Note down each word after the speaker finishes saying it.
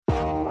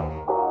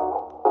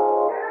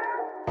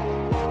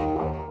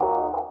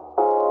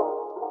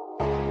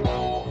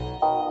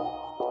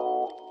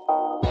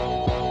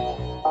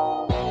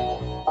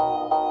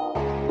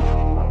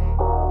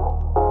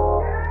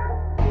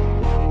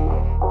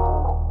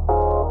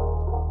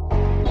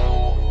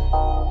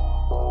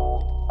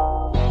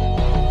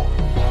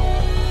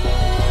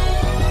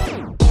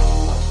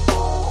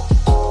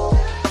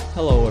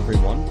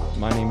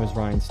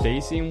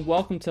Stacy, and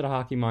welcome to the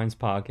Hockey Minds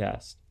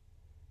podcast.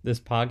 This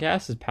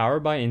podcast is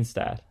powered by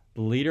Instat,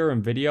 the leader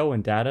in video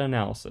and data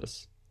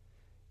analysis.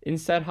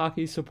 Instat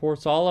Hockey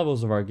supports all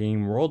levels of our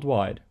game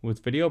worldwide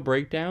with video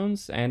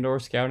breakdowns and/or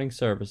scouting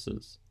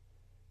services.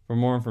 For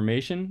more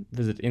information,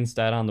 visit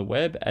Instat on the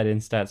web at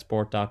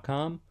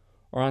instatsport.com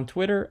or on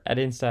Twitter at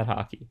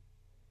InstatHockey.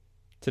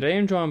 Today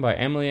I'm joined by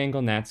Emily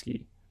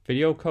Angelnatsky,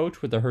 video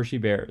coach with the Hershey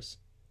Bears.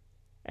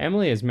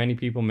 Emily, as many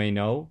people may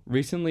know,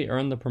 recently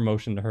earned the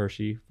promotion to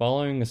Hershey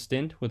following a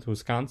stint with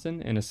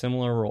Wisconsin in a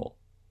similar role.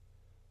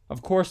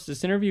 Of course,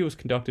 this interview was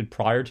conducted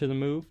prior to the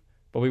move,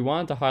 but we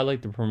wanted to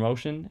highlight the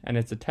promotion, and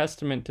it's a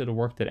testament to the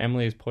work that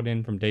Emily has put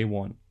in from day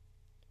one.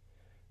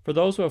 For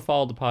those who have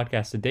followed the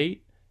podcast to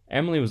date,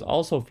 Emily was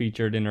also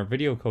featured in our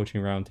video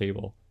coaching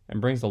roundtable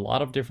and brings a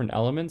lot of different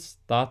elements,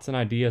 thoughts, and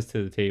ideas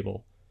to the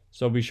table,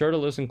 so be sure to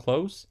listen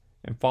close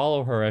and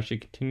follow her as she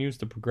continues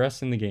to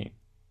progress in the game.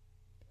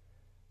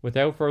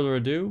 Without further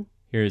ado,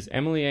 here is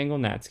Emily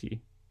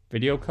Angelnatsky,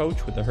 video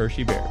coach with the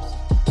Hershey Bears.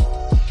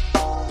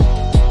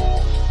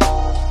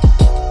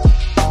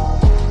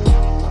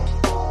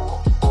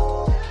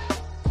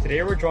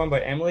 Today we're joined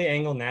by Emily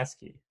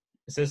Angelnatsky,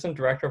 Assistant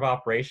Director of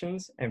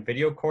Operations and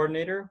Video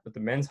Coordinator with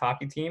the men's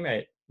hockey team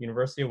at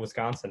University of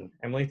Wisconsin.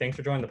 Emily, thanks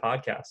for joining the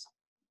podcast.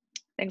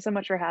 Thanks so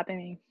much for having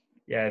me.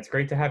 Yeah, it's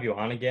great to have you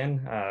on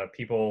again.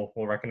 People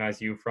will recognize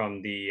you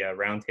from the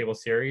Roundtable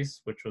series,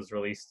 which was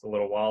released a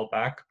little while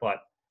back, but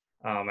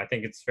I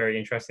think it's very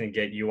interesting to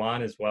get you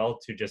on as well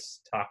to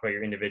just talk about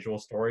your individual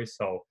stories.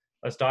 So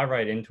let's dive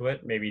right into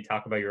it. Maybe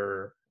talk about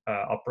your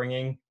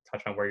upbringing,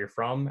 touch on where you're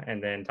from,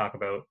 and then talk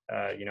about,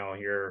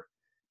 your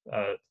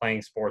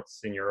playing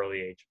sports in your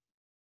early age.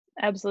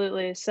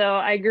 Absolutely. So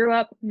I grew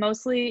up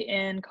mostly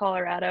in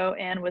Colorado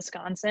and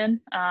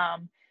Wisconsin.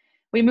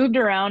 We moved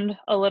around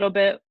a little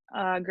bit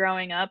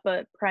growing up,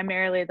 but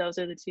primarily those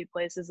are the two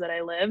places that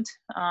I lived.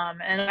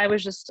 And I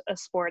was just a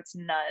sports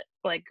nut,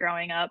 like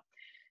growing up.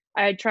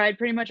 I tried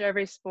pretty much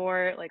every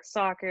sport, like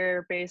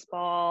soccer,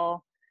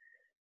 baseball,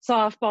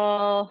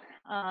 softball,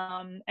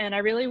 and I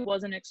really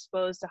wasn't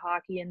exposed to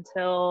hockey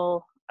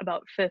until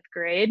about fifth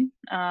grade.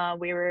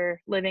 We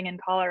were living in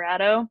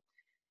Colorado,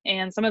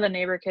 and some of the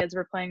neighbor kids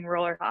were playing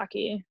roller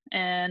hockey.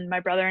 And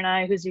my brother and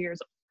I, who's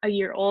a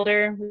year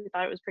older, we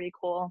thought it was pretty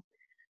cool.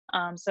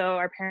 So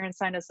our parents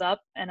signed us up,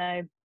 and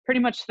I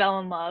pretty much fell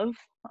in love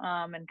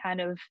and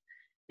kind of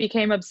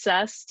became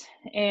obsessed.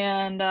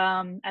 And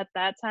at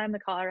that time, the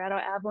Colorado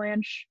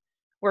Avalanche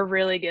were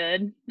really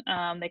good.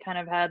 They kind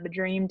of had the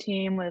dream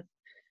team with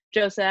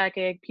Joe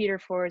Sakic, Peter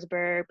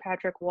Forsberg,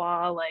 Patrick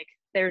Waugh, like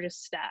they were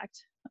just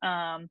stacked.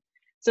 So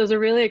it was a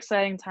really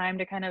exciting time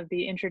to kind of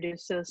be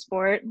introduced to the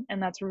sport,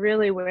 and that's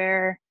really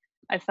where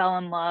I fell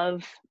in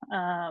love.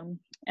 And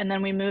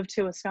then we moved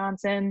to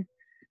Wisconsin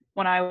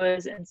when I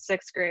was in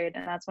sixth grade,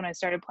 and that's when I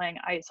started playing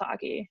ice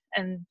hockey.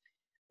 And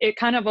it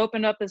kind of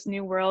opened up this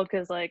new world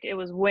because like it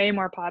was way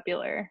more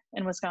popular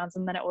in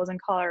Wisconsin than it was in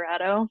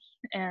Colorado.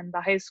 And the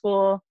high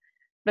school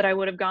that I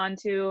would have gone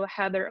to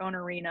had their own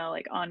arena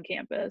like on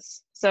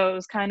campus. So it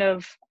was kind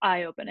of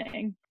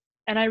eye-opening.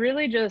 And I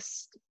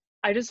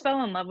just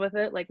fell in love with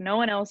it. Like no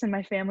one else in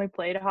my family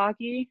played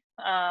hockey.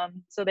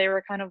 So they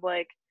were kind of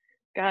like,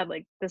 God,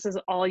 like this is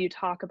all you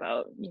talk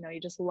about. You know,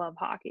 you just love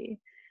hockey.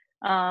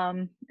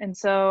 And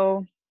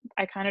so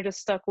I kind of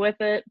just stuck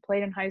with it,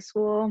 played in high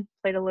school,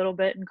 played a little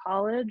bit in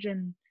college,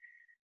 and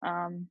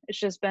it's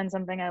just been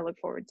something I look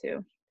forward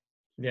to.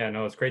 Yeah,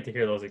 no, it's great to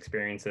hear those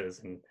experiences,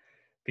 and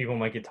people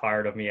might get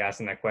tired of me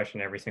asking that question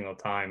every single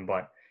time,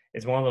 but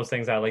it's one of those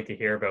things I like to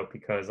hear about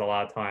because a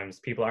lot of times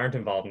people aren't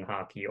involved in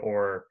hockey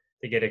or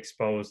they get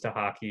exposed to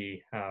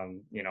hockey,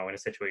 in a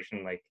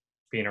situation like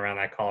being around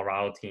that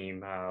Colorado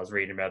team. I was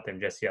reading about them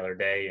just the other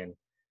day, and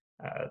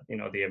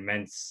the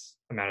immense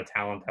amount of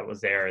talent that was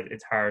there.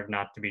 It's hard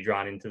not to be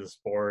drawn into the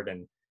sport,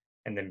 and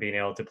then being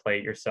able to play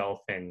it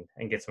yourself and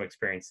get some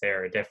experience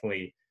there. It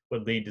definitely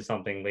would lead to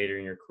something later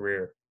in your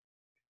career.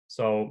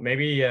 So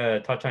maybe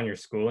touch on your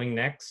schooling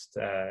next.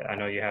 I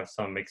know you have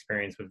some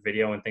experience with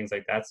video and things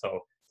like that.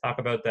 So talk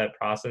about that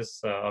process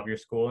of your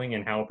schooling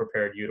and how it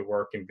prepared you to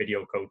work in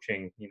video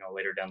coaching,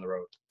 later down the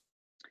road.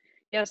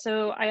 Yeah,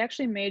 so I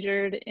actually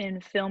majored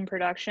in film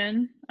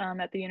production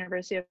at the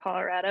University of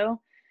Colorado.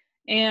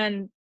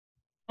 And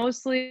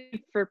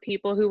mostly for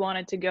people who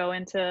wanted to go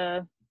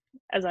into,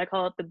 as I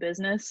call it, the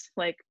business,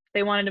 like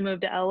they wanted to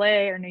move to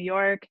LA or New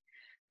York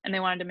and they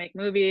wanted to make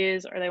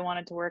movies or they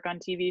wanted to work on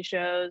TV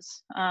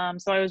shows.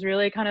 So I was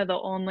really kind of the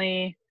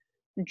only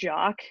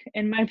jock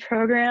in my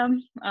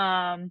program.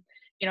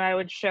 I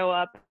would show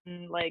up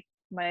in like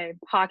my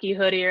hockey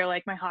hoodie or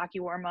like my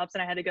hockey warm-ups,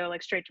 and I had to go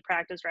like straight to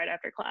practice right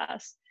after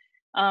class.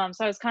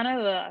 So I was kind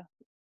of the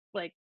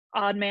like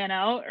odd man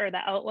out, or the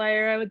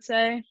outlier, I would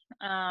say.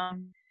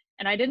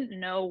 And I didn't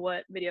know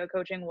what video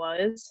coaching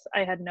was.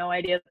 I had no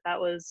idea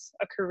that was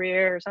a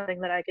career or something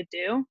that I could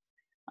do.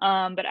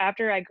 But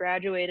after I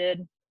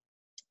graduated,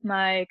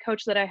 my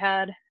coach that I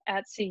had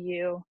at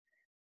CU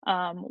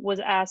was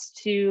asked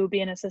to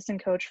be an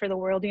assistant coach for the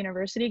World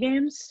University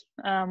Games,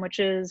 which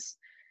is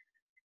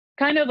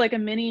kind of like a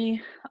mini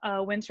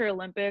Winter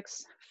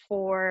Olympics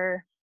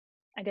for,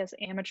 I guess,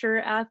 amateur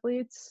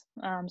athletes.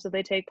 So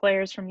they take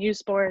players from U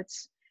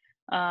Sports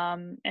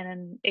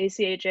and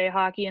ACHA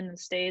hockey in the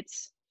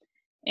States.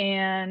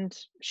 And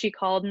she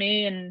called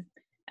me and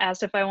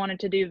asked if I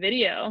wanted to do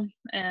video.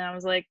 And I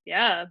was like,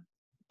 yeah,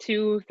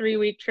 2-3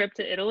 week trip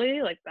to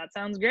Italy. Like, that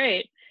sounds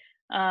great.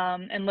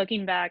 And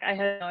looking back, I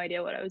had no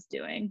idea what I was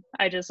doing.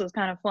 I just was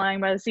kind of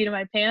flying by the seat of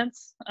my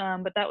pants.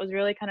 But that was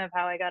really kind of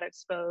how I got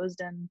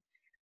exposed and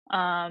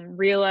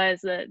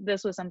realized that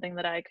this was something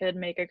that I could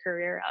make a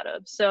career out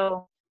of.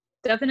 So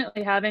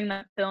definitely having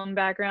that film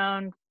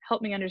background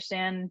helped me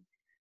understand,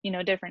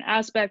 different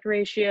aspect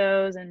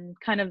ratios and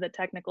kind of the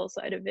technical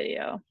side of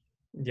video.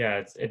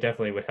 Yeah, it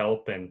definitely would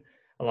help. And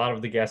a lot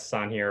of the guests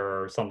on here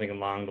are something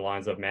along the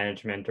lines of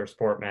management or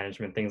sport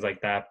management, things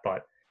like that.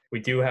 But we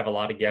do have a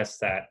lot of guests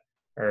that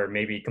are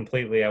maybe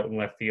completely out in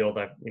left field.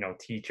 That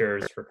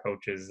teachers for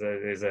coaches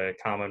is a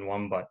common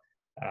one, but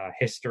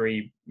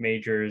history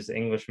majors,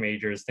 English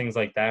majors, things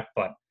like that.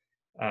 But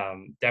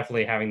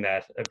definitely having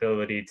that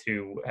ability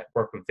to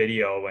work with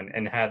video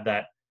and have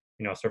that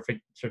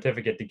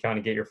certificate to kind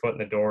of get your foot in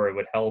the door, it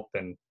would help.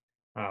 And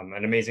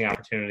an amazing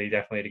opportunity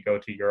definitely to go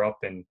to Europe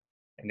and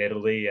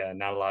Italy.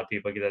 Not a lot of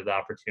people get that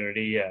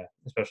opportunity,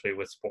 especially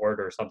with sport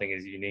or something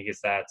as unique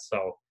as that.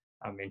 So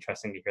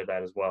interesting to hear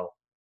that as well.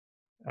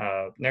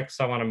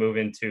 Next, I want to move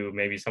into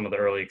maybe some of the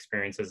early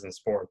experiences in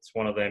sports.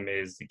 One of them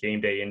is the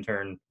game day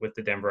intern with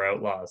the Denver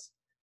Outlaws.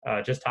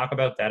 Just talk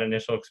about that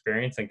initial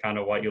experience and kind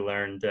of what you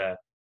learned,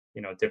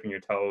 dipping your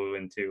toe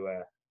into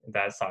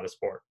that side of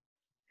sport.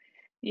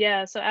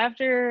 Yeah, so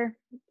after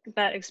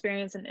that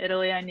experience in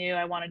Italy, I knew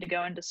I wanted to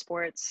go into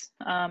sports.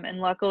 And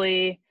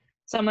luckily,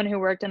 someone who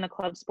worked in the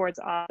club sports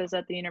office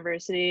at the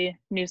university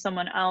knew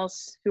someone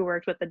else who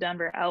worked with the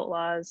Denver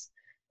Outlaws.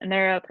 And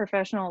they're a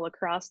professional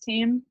lacrosse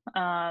team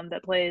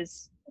that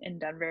plays in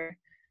Denver.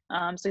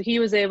 So he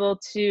was able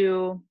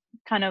to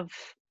kind of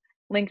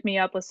link me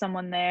up with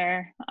someone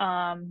there.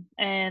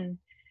 And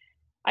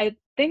I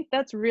think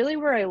that's really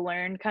where I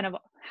learned kind of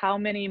how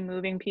many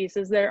moving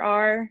pieces there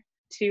are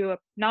to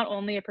not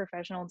only a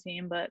professional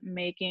team, but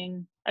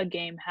making a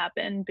game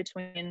happen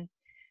between,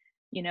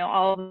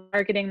 all the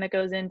marketing that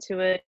goes into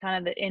it, kind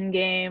of the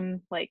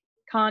in-game, like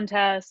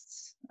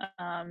contests,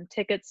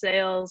 ticket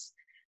sales.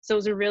 So it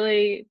was a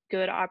really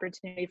good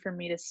opportunity for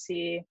me to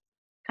see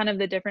kind of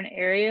the different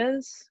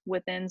areas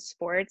within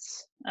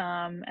sports,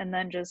 and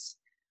then just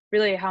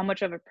really how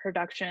much of a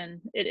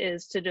production it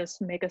is to just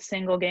make a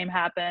single game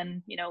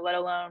happen, let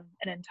alone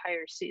an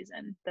entire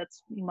season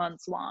that's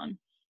months long.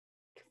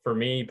 For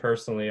me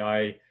personally,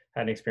 I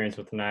had an experience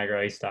with the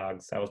Niagara Ice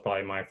Dogs. That was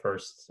probably my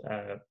first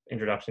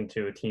introduction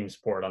to a team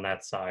sport on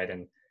that side.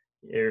 And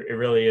it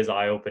really is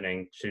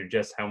eye-opening to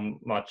just how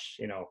much,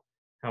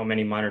 how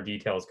many minor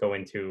details go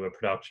into a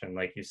production,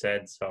 like you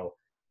said. So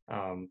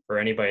for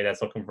anybody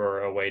that's looking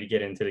for a way to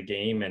get into the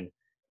game and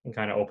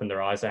kind of open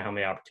their eyes to how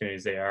many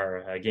opportunities they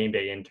are, a game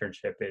day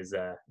internship is,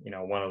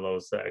 one of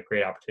those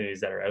great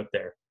opportunities that are out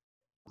there.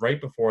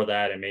 Right before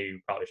that, and maybe you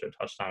probably should have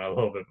touched on it a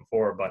little bit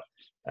before, but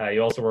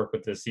you also work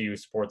with the CU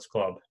Sports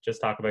Club. Just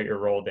talk about your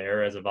role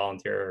there as a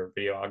volunteer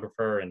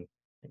videographer and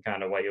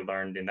kind of what you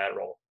learned in that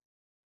role.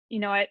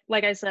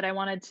 Like I said, I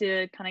wanted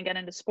to kind of get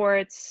into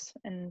sports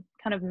and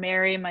kind of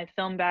marry my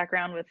film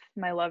background with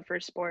my love for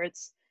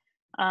sports.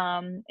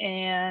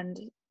 And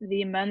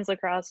the men's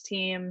lacrosse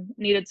team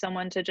needed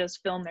someone to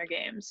just film their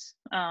games.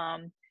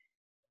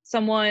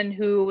 Someone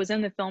who was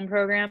in the film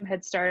program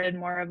had started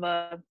more of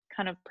a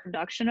kind of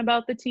production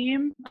about the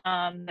team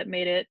that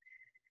made it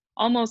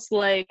almost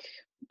like,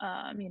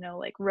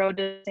 like Road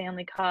to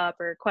Stanley Cup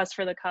or Quest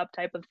for the Cup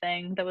type of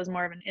thing that was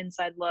more of an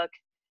inside look,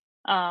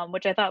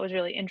 which I thought was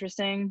really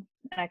interesting.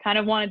 And I kind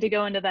of wanted to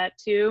go into that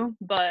too,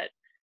 but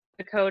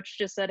the coach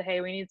just said, hey,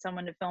 we need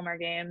someone to film our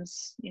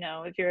games.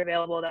 If you're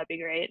available, that'd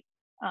be great.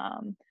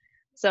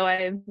 So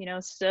I,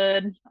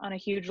 stood on a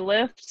huge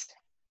lift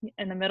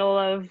in the middle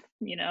of,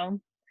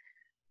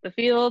 the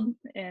field,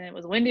 and it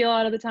was windy a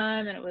lot of the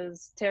time and it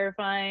was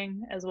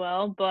terrifying as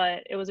well,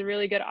 but it was a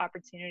really good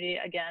opportunity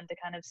again to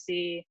kind of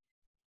see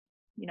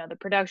the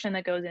production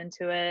that goes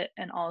into it,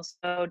 and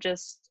also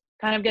just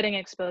kind of getting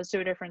exposed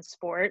to a different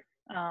sport.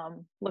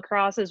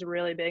 Lacrosse is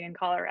really big in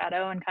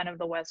Colorado and kind of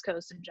the West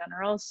Coast in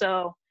general,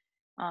 so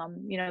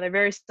they're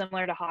very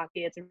similar to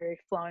hockey. It's a very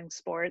flowing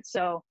sport,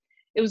 so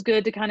it was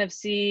good to kind of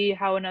see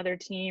how another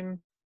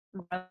team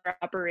runs their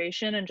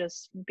operation and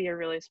just be a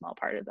really small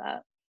part of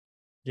that.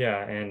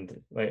 Yeah,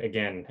 and like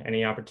again,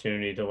 any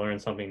opportunity to learn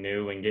something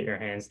new and get your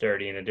hands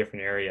dirty in a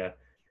different area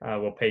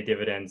will pay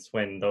dividends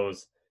when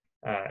those,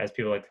 as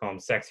people like to call them,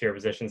 sexier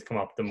positions come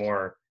up, the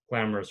more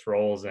glamorous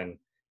roles. And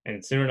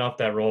soon enough,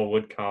 that role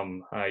would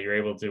come. You're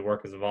able to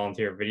work as a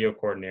volunteer video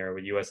coordinator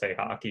with USA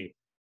Hockey.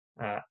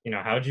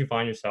 How did you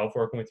find yourself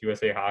working with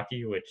USA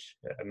Hockey, which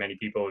many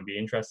people would be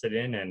interested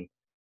in, and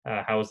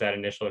how was that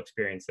initial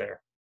experience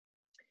there?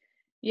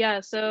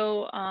 Yeah,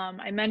 so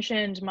I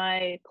mentioned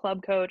my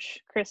club coach,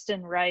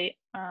 Kristen Wright,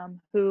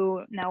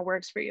 who now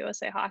works for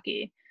USA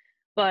Hockey.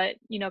 but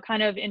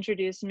kind of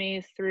introduced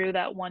me through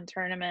that one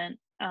tournament.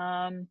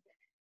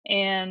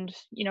 And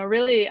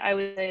really, I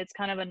would say it's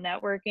kind of a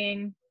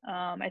networking.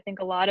 I think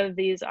a lot of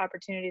these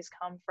opportunities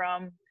come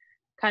from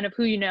kind of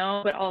who you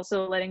know, but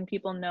also letting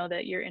people know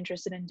that you're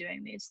interested in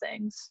doing these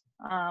things.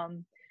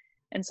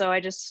 And so I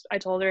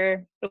told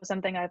her it was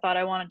something I thought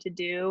I wanted to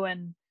do,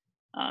 and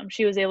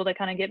she was able to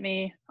kind of get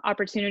me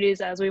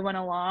opportunities as we went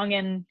along,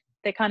 and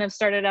they kind of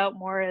started out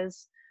more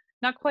as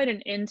not quite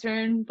an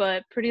intern,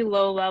 but pretty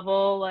low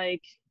level,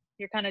 like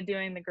you're kind of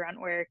doing the grunt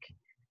work,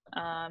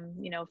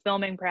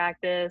 filming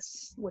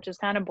practice, which is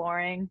kind of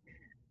boring,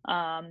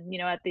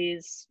 at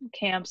these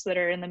camps that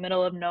are in the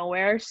middle of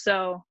nowhere.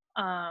 So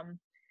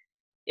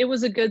it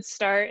was a good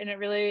start, and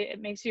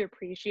it makes you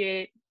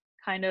appreciate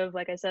kind of,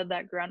 like I said,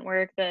 that grunt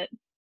work that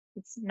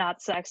it's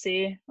not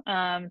sexy.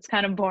 It's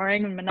kind of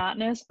boring and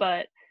monotonous,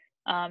 but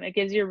it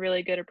gives you a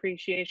really good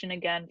appreciation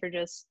again for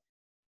just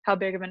how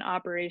big of an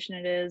operation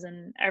it is,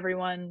 and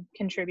everyone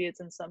contributes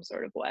in some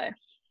sort of way.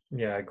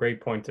 Yeah,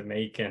 great point to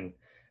make. And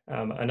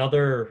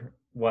another,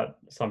 what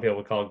some people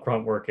would call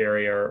grunt work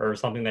area, or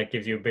something that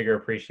gives you a bigger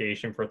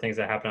appreciation for things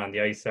that happen on the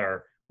ice,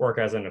 are work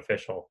as an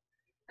official.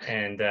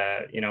 And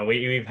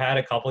we've had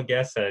a couple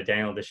guests.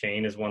 Daniel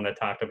Deshane is one that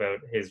talked about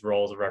his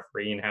role as a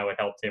referee and how it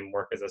helped him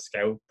work as a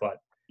scout. But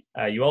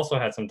you also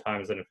had some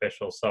time as an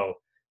official. So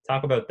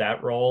talk about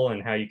that role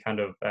and how you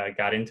kind of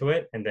got into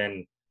it, and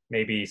then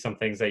maybe some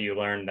things that you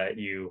learned that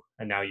you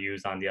now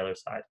use on the other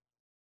side.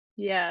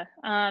 Yeah.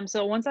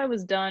 So once I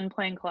was done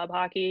playing club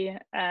hockey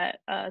at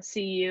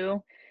CU,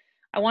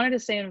 I wanted to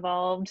stay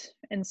involved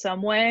in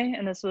some way,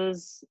 and this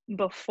was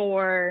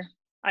before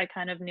I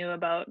kind of knew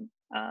about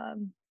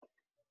um,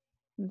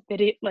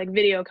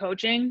 video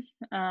coaching.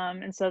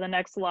 And so the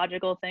next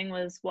logical thing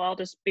was, well, I'll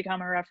just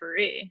become a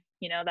referee.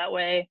 That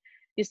way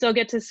you still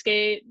get to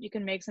skate, you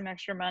can make some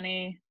extra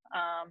money.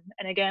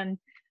 And again,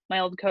 my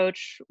old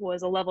coach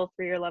was a level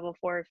 3 or level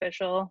 4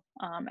 official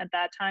at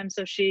that time.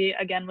 So she,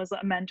 again, was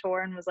a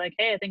mentor and was like,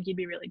 hey, I think you'd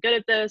be really good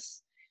at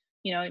this.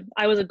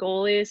 I was a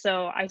goalie,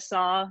 so I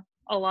saw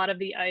a lot of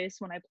the ice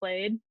when I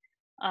played.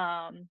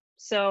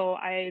 So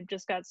I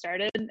just got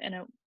started,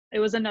 and it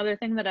was another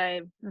thing that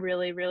I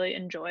really, really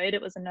enjoyed.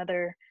 It was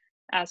another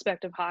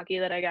aspect of hockey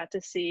that I got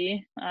to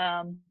see.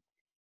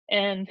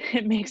 And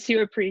it makes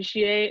you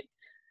appreciate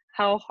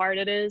how hard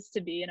it is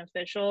to be an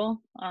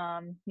official.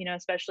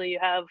 Especially you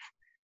have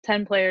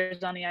 10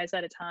 players on the ice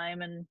at a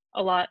time, and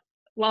a lot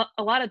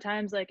of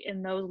times, like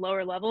in those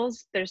lower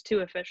levels, there's 2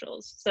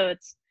 officials. So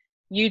it's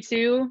you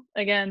 2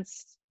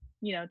 against,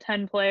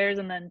 10 players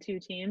and then 2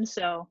 teams.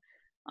 So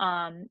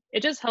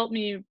it just helped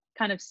me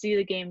kind of see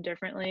the game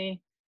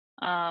differently.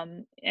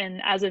 And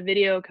as a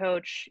video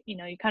coach, you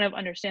kind of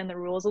understand the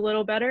rules a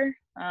little better,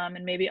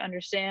 and maybe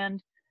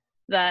understand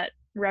that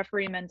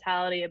referee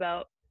mentality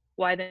about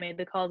why they made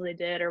the calls they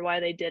did or why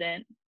they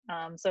didn't.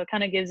 So it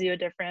kind of gives you a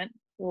different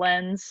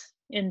lens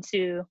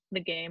into the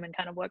game and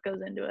kind of what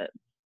goes into it.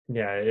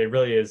 Yeah, it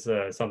really is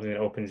something that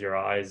opens your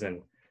eyes.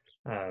 And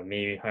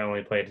I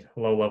only played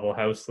low level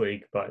house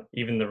league, but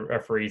even the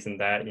referees in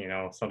that,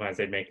 sometimes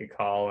they'd make a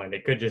call, and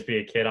it could just be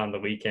a kid on the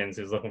weekends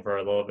who's looking for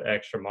a little bit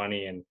extra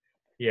money, and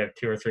you have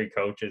 2 or 3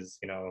 coaches,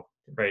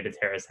 ready to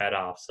tear his head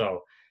off.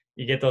 So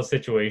you get those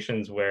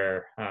situations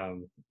where,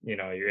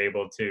 you're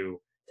able to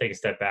take a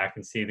step back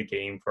and see the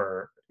game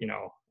for,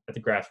 at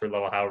the grassroots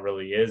level, how it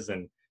really is.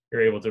 And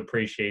you're able to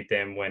appreciate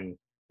them when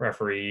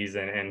referees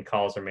and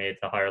calls are made at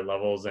the higher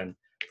levels. And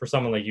for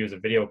someone like you as a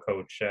video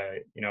coach,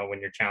 when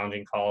you're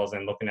challenging calls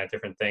and looking at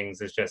different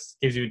things, it just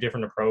gives you a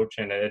different approach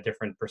and a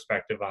different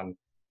perspective on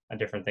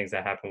different things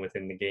that happen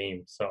within the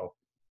game. So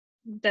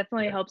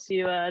definitely yeah. helps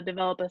you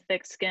develop a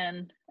thick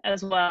skin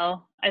as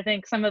well. I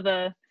think some of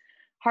the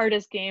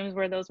hardest games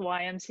were those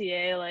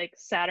YMCA like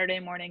Saturday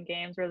morning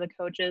games where the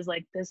coaches,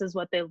 like, this is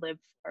what they lived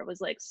for, was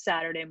like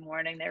Saturday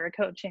morning they were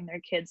coaching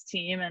their kids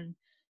team, and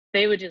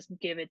they would just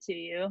give it to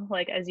you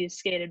like as you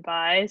skated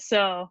by.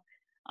 So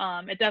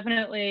it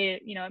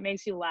definitely, it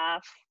makes you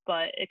laugh,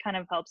 but it kind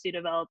of helps you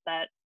develop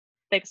that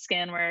thick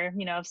skin where,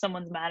 if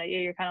someone's mad at you,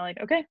 you're kind of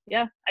like, okay,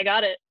 yeah, I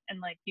got it, and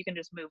like you can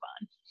just move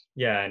on.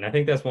 Yeah, and I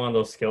think that's one of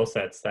those skill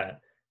sets that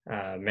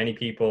many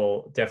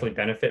people definitely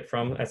benefit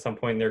from at some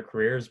point in their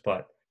careers.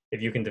 But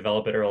if you can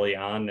develop it early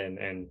on,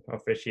 and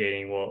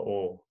officiating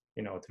will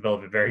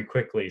develop it very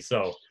quickly.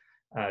 So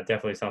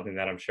definitely something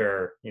that I'm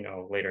sure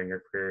later in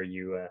your career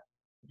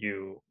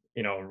you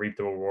reap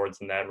the rewards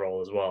in that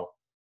role as well.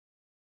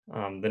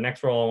 The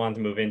next role I wanted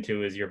to move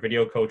into is your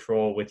video coach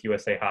role with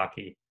USA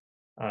Hockey.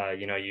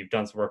 You've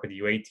done some work with the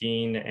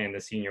U18 and the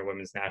senior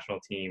women's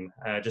national team.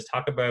 Just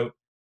talk about,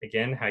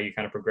 again, how you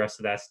kind of progressed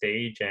to that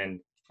stage, and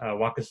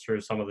walk us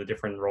through some of the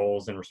different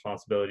roles and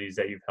responsibilities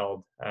that you've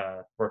held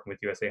working with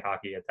USA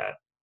Hockey at that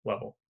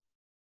level.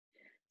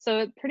 So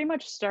it pretty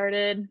much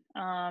started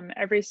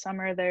every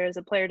summer. There's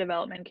a player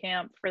development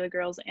camp for the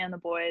girls and the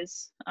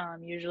boys.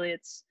 Usually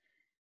it's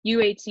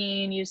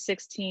U18,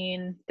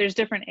 U16. There's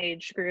different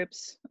age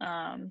groups.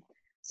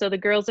 So the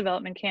girls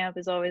development camp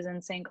is always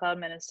in St. Cloud,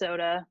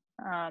 Minnesota.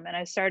 And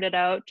I started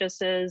out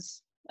just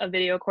as a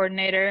video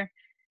coordinator,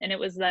 And it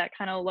was that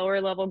kind of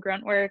lower level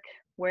grunt work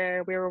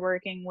where we were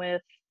working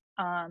with,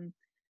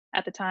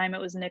 at the time,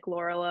 it was Nick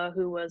Lorela,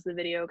 who was the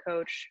video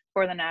coach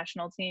for the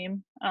national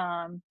team.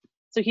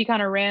 So he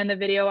kind of ran the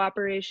video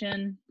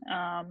operation,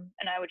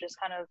 and I would just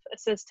kind of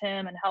assist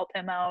him and help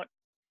him out.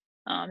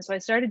 So I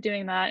started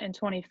doing that in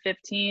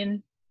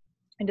 2015.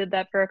 I did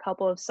that for a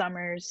couple of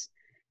summers.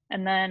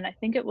 And then I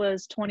think it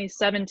was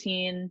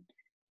 2017,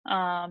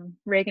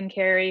 Reagan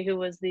Carey, who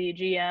was the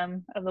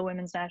GM of the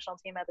women's national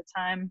team at the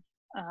time,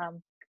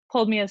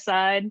 pulled me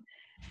aside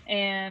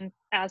and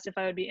asked if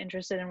I would be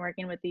interested in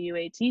working with the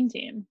U18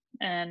 team.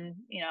 And,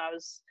 I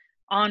was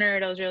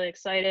honored. I was really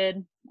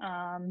excited.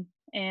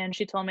 And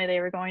she told me they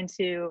were going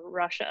to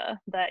Russia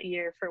that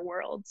year for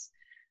Worlds.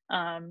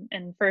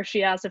 And first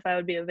she asked if I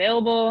would be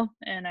available,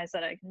 and I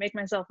said I can make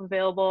myself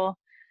available.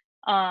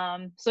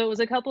 So it was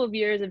a couple of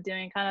years of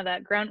doing kind of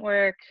that grunt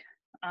work.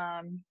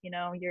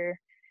 You're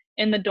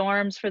in the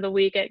dorms for the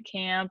week at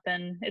camp,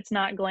 and it's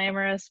not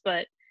glamorous,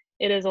 but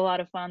it is a lot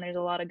of fun. There's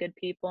a lot of good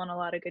people and a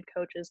lot of good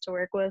coaches to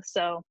work with.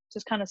 So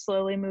just kind of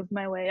slowly moved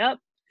my way up.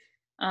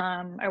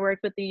 I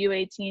worked with the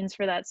U18s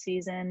for that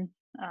season,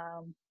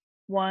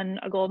 won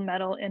a gold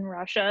medal in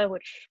Russia,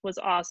 which was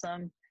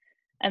awesome.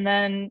 And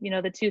then,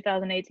 the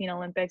 2018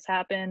 Olympics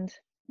happened.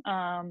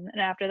 And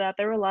after that,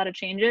 there were a lot of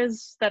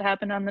changes that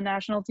happened on the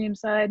national team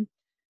side.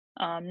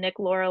 Nick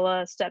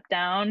Lorela stepped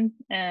down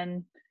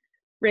and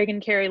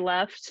Reagan Carey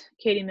left.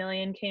 Katie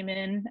Millian came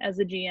in as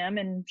the GM,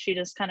 and she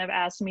just kind of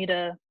asked me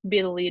to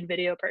be the lead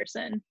video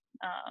person,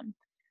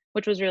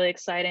 which was really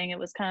exciting. It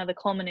was kind of the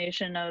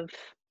culmination of,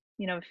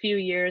 a few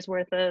years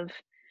worth of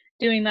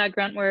doing that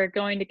grunt work,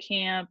 going to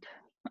camp.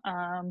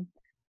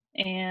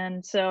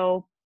 And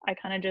so I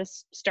kind of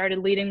just started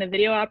leading the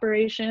video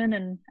operation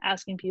and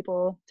asking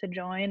people to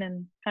join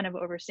and kind of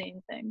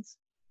overseeing things.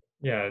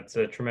 Yeah, it's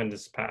a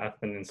tremendous path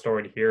and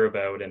story to hear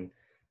about. And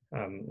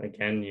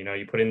again,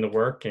 you put in the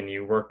work and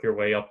you work your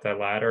way up that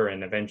ladder,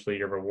 and eventually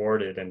you're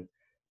rewarded. And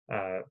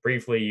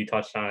briefly, you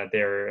touched on it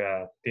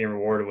there, being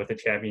rewarded with a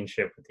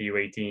championship with the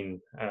U18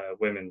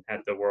 women at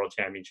the World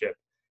Championship.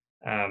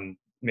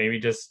 Maybe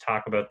just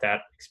talk about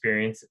that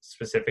experience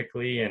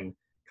specifically and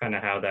kind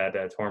of how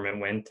that tournament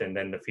went, and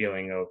then the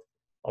feeling of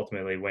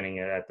ultimately winning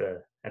it at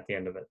the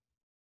end of it.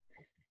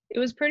 It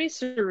was pretty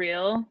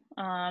surreal.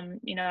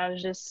 I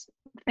was just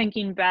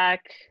thinking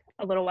back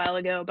a little while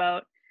ago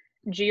about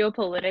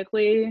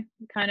geopolitically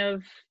kind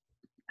of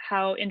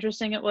how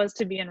interesting it was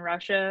to be in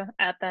Russia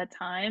at that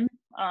time.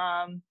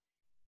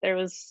 There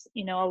was,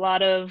 a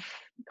lot of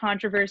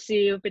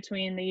controversy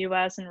between the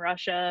US and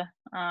Russia.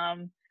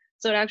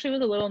 So it actually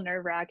was a little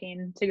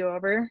nerve-wracking to go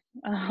over,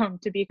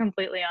 to be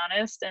completely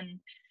honest. And,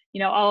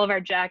 all of our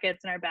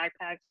jackets and our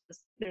backpacks,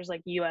 there's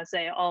like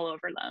USA all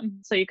over them.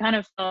 So you kind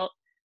of felt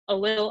a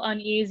little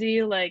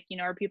uneasy, like,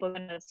 are people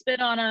going to spit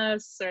on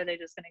us? Or are they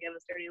just going to give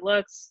us dirty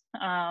looks?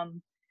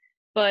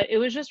 But it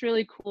was just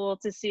really cool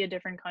to see a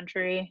different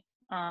country.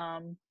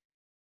 And,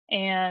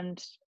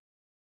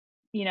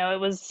 it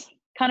was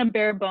kind of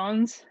bare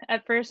bones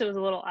at first. It was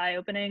a little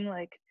eye-opening.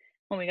 Like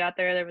when we got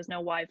there was no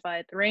Wi-Fi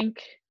at the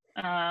rink.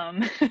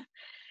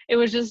 It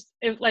was just,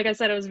 like I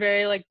said, it was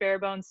very like bare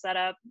bones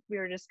setup. We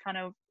were just kind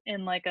of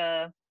in like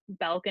a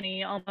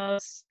balcony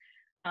almost.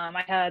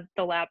 I had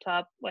the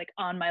laptop like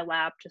on my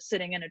lap, just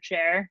sitting in a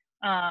chair.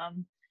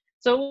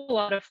 So it was a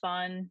lot of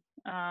fun.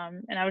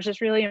 And I was just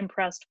really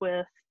impressed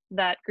with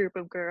that group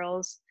of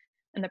girls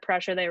and the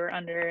pressure they were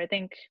under. I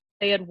think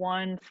they had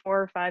won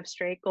 4 or 5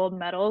 straight gold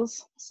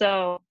medals.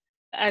 So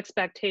the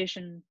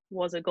expectation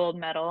was a gold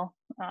medal.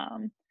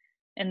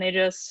 And they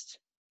just,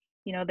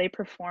 they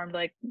performed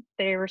like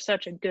they were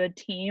such a good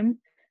team,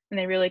 and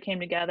they really came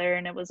together,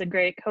 and it was a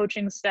great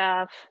coaching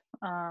staff.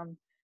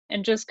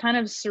 And just kind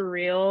of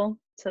surreal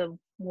to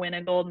win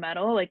a gold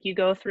medal. Like you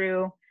go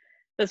through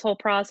this whole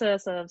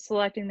process of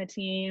selecting the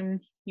team,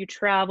 you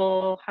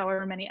travel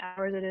however many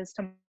hours it is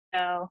to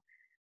go,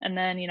 and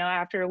then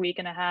after a week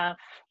and a half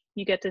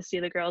you get to see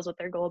the girls with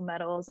their gold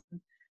medals and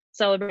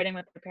celebrating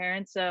with their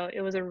parents. So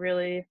it was a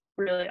really,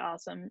 really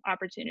awesome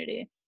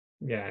opportunity.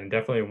 Yeah, and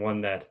definitely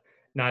one that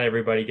not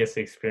everybody gets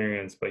to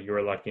experience, but you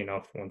were lucky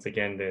enough once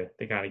again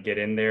to kind of get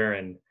in there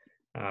and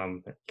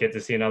get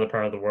to see another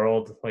part of the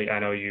world. Like I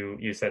know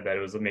you said that it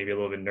was maybe a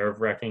little bit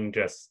nerve-wracking,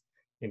 just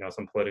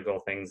some political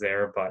things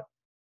there, but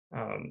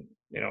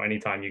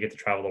anytime you get to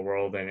travel the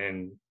world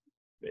and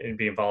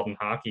be involved in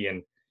hockey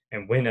and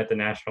win at the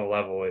national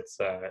level, it's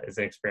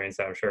an experience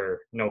that I'm sure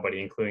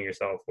nobody, including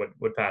yourself,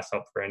 would pass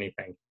up for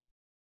anything.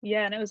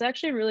 Yeah, and it was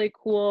actually really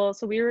cool.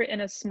 So we were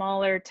in a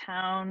smaller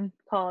town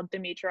called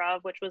Dimitrov,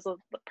 which was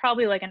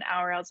probably like an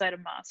hour outside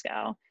of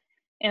Moscow.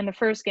 And the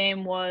first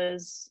game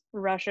was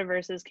Russia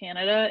versus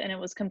Canada, and it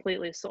was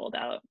completely sold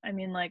out. I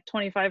mean, like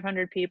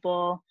 2,500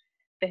 people.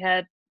 They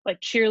had like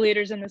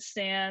cheerleaders in the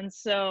stands.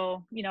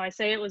 So, I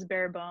say it was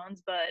bare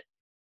bones, but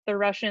the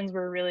Russians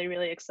were really,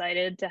 really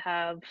excited to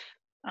have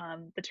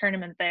the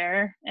tournament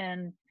there,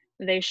 and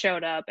they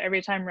showed up.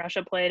 Every time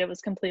Russia played, it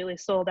was completely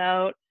sold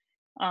out.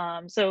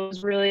 So it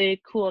was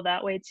really cool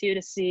that way too,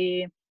 to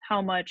see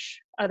how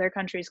much other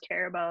countries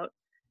care about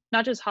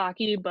not just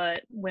hockey,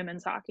 but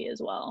women's hockey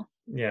as well.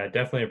 Yeah,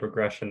 definitely a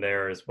progression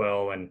there as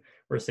well, and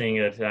we're seeing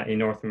it in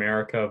North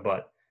America,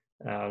 but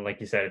like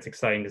you said, it's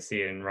exciting to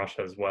see it in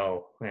Russia as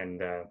well.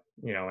 And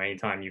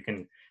anytime you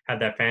can have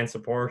that fan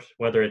support,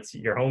 whether it's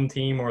your home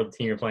team or the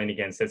team you're playing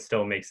against, it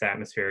still makes the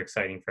atmosphere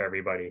exciting for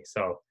everybody.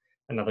 So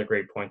another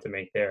great point to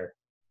make there.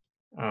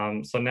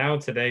 So now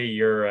today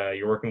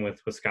you're working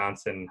with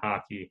Wisconsin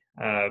hockey,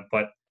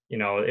 but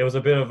it was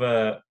a bit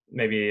of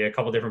maybe a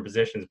couple different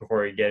positions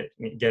before you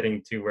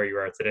getting to where you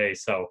are today.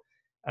 So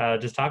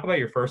just talk about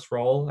your first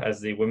role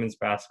as the women's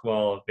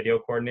basketball video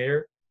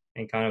coordinator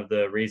and kind of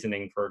the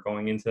reasoning for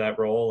going into that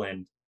role,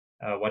 and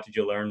what did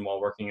you learn while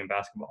working in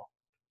basketball?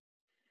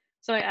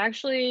 So I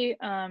actually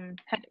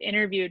had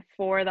interviewed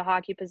for the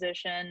hockey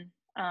position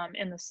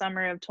in the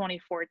summer of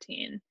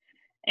 2014,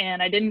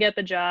 and I didn't get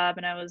the job,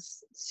 and I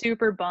was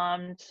super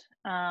bummed.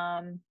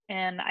 And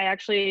I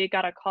actually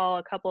got a call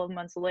a couple of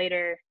months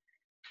later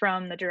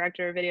from the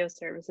director of video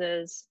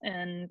services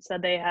and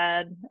said they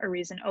had a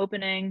recent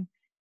opening.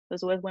 It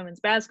was with women's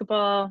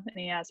basketball, and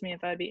he asked me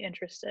if I'd be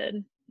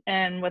interested.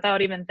 And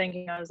without even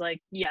thinking, I was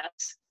like,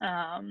 yes.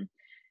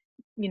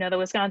 The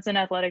Wisconsin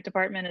athletic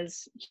department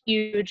is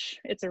huge.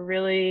 It's a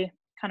really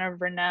kind of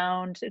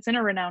renowned, it's in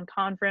a renowned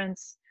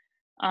conference.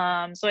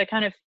 So I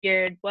kind of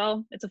figured,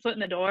 well, it's a foot in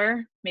the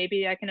door.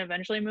 Maybe I can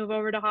eventually move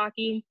over to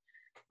hockey.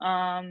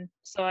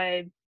 So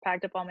I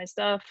packed up all my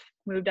stuff,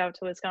 moved out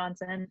to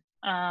Wisconsin.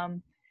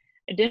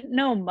 I didn't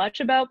know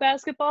much about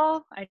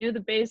basketball. I knew the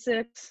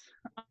basics.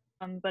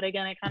 But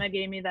again, it kind of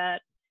gave me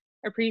that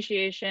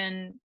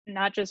appreciation,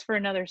 not just for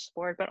another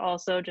sport, but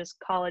also just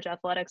college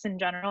athletics in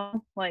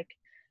general. Like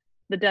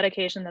the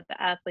dedication that the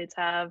athletes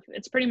have,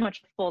 it's pretty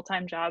much a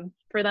full-time job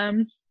for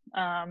them.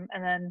 And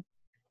then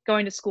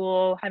going to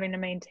school, having to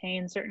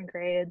maintain certain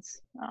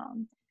grades,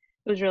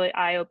 it was really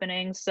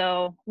eye-opening.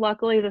 So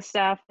luckily the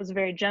staff was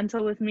very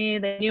gentle with me.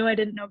 They knew I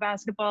didn't know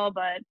basketball,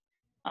 but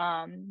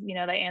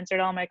they answered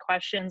all my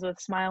questions with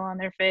a smile on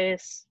their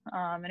face.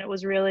 And it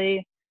was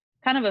really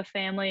kind of a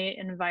family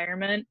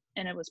environment,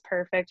 and it was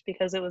perfect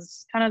because it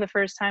was kind of the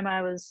first time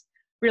I was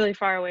really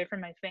far away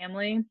from my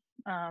family.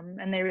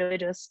 And they really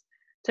just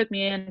took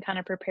me in and kind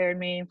of prepared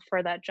me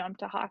for that jump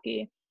to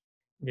hockey.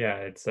 Yeah,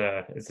 it's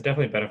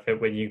definitely a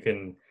benefit when you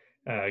can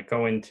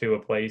go into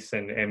a place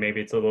and maybe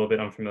it's a little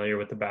bit unfamiliar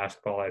with the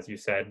basketball, as you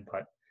said,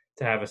 but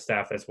to have a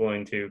staff that's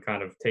willing to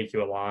kind of take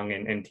you along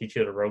and teach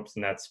you the ropes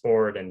in that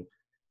sport. And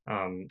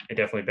it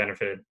definitely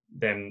benefited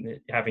them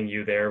having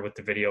you there with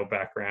the video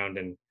background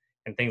and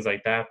things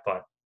like that.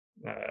 But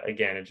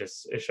again,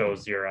 it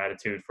shows your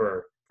attitude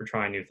for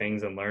trying new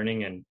things and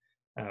learning. And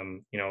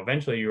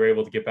eventually you were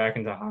able to get back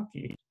into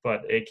hockey,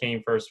 but it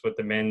came first with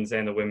the men's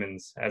and the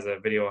women's as a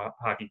video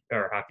hockey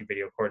or hockey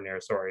video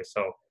coordinator. Sorry.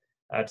 So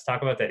just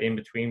talk about that in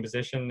between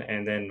position,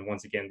 and then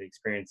once again the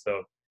experience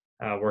of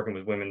working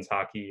with women's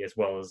hockey as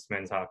well as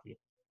men's hockey.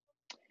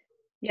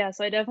 Yeah,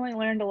 so I definitely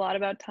learned a lot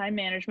about time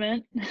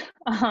management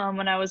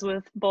when I was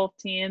with both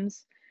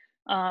teams.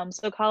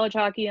 So college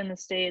hockey in the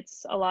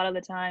States, a lot of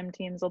the time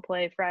teams will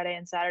play Friday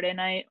and Saturday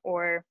night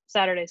or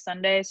Saturday,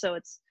 Sunday. So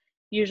it's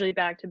usually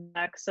back to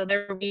back. So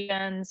there were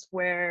weekends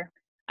where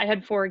I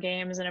had 4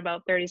 games in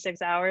about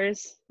 36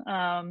 hours.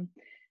 And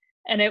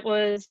it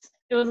was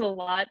a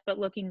lot, but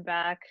looking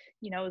back,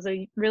 it was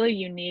a really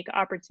unique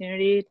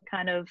opportunity to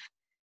kind of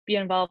be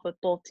involved with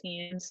both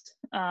teams.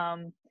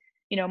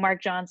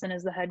 Mark Johnson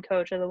is the head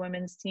coach of the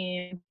women's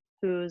team,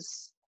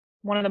 who's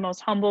one of the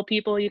most humble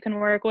people you can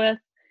work with,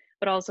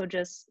 but also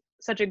just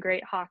such a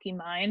great hockey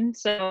mind.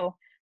 So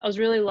I was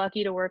really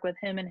lucky to work with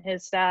him and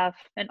his staff,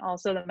 and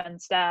also the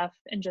men's staff,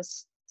 and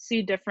just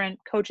see different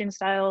coaching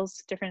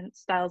styles, different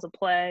styles of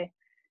play.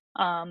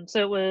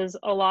 So it was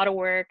a lot of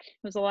work.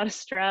 It was a lot of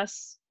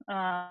stress.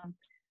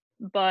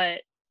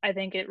 But I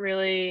think it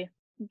really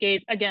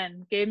gave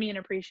me an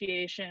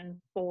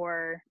appreciation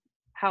for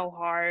how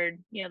hard,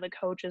 the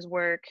coaches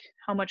work,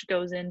 how much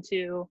goes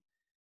into,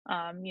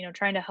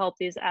 trying to help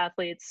these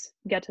athletes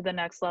get to the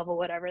next level,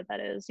 whatever that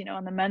is.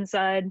 On the men's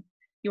side,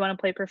 you want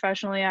to play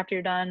professionally after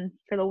you're done.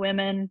 For the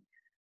women,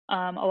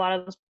 a lot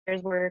of those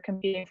players were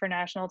competing for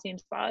national team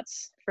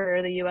spots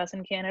for the US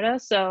and Canada.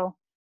 So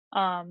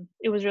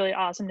it was really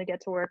awesome to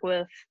get to work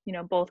with,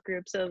 both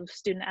groups of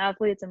student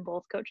athletes and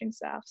both coaching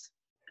staffs.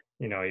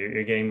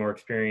 You're getting more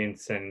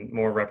experience and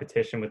more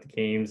repetition with the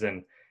games.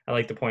 And I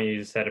like the point you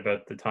just said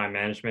about the time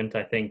management.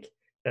 I think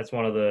that's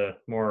one of the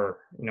more,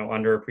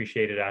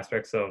 underappreciated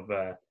aspects of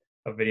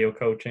video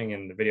coaching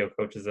and the video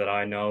coaches that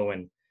I know.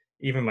 And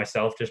even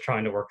myself, just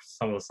trying to work with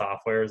some of the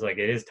softwares, like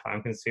it is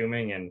time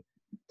consuming. And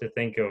to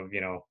think of,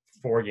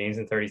 4 games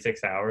in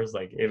 36 hours,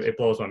 like it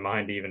blows my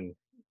mind to even,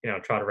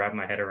 try to wrap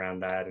my head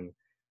around that. And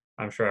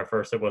I'm sure at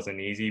first it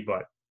wasn't easy,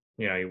 but,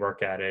 you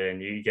work at it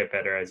and you get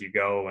better as you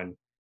go. And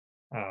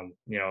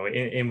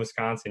in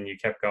Wisconsin, you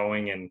kept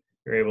going and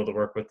you're able to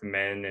work with the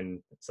men,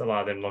 and it's a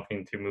lot of them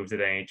looking to move to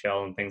the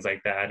NHL and things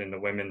like that. And the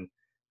women,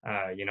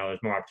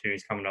 there's more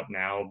opportunities coming up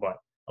now, but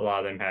a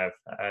lot of them have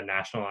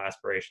national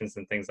aspirations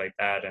and things like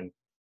that. And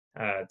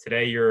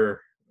today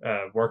you're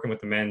working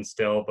with the men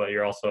still, but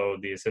you're also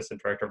the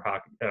assistant director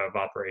of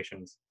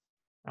operations.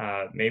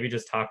 Maybe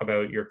just talk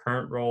about your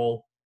current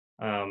role,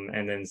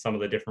 and then some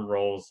of the different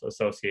roles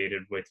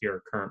associated with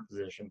your current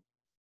position.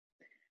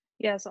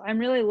 Yeah, so I'm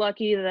really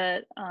lucky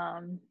that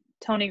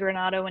Tony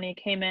Granato, when he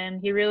came in,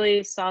 he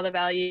really saw the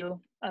value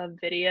of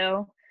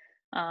video.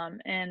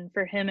 And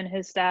for him and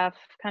his staff,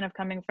 kind of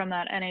coming from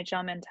that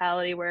NHL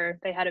mentality where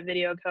they had a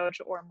video coach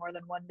or more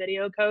than one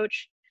video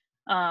coach,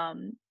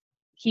 um,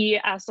 he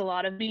asked a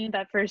lot of me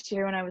that first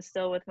year when I was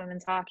still with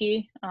women's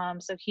hockey.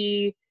 So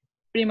he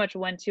pretty much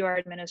went to our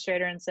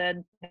administrator and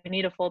said, "We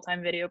need a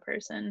full-time video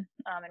person,"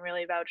 and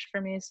really vouched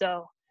for me.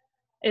 So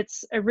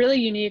it's a really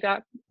unique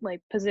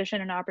like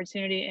position and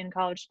opportunity in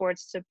college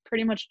sports to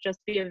pretty much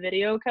just be a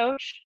video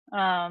coach.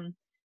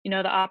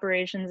 The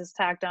operations is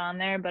tacked on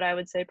there, but I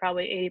would say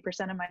probably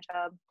 80% of my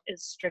job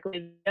is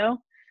strictly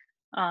video,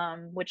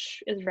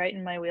 which is right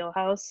in my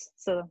wheelhouse.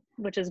 So,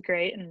 which is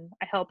great, and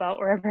I help out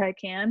wherever I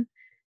can.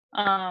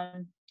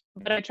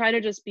 But I try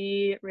to just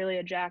be really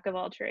a jack of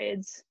all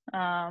trades.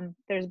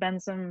 There's been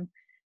some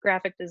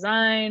graphic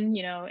design,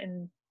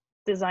 and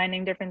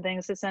designing different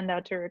things to send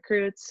out to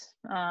recruits,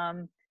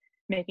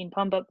 making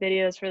pump up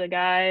videos for the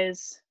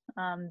guys.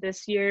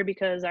 This year,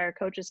 because our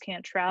coaches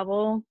can't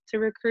travel to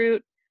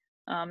recruit,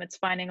 it's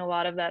finding a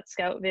lot of that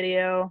scout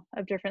video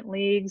of different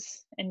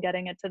leagues and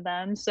getting it to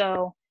them.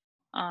 So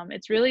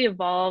it's really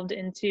evolved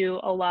into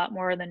a lot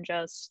more than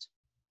just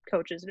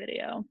coaches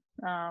video.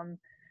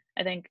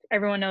 I think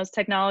everyone knows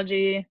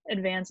technology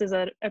advances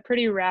at a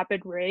pretty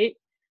rapid rate.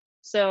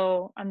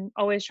 So I'm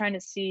always trying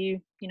to see,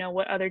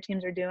 what other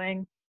teams are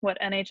doing, what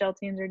NHL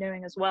teams are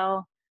doing as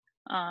well,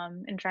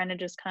 and trying to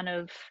just kind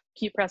of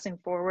keep pressing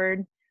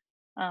forward,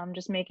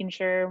 just making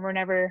sure we're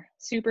never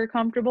super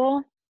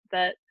comfortable,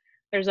 that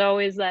there's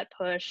always that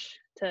push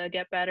to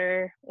get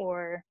better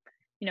or,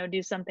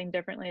 do something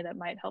differently that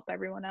might help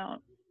everyone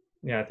out.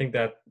 Yeah, I think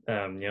that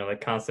the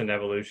constant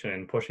evolution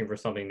and pushing for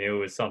something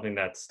new is something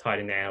that's tied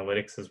into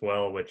analytics as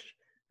well. Which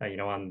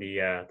on the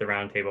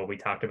roundtable we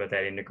talked about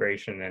that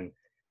integration,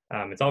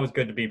 and it's always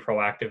good to be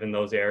proactive in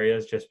those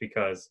areas, just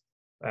because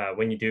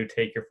when you do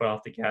take your foot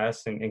off the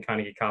gas and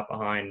kind of get caught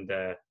behind,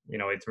 it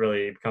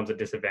becomes a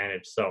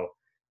disadvantage. So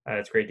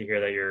it's great to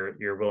hear that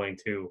you're willing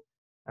to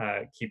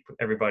keep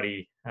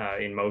everybody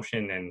in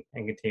motion and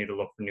continue to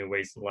look for new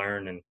ways to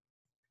learn. And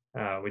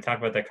we talk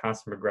about that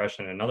constant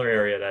progression. Another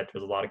area that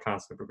there's a lot of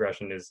constant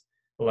progression is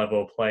the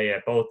level of play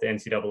at both the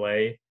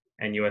NCAA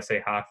and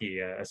USA Hockey,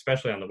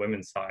 especially on the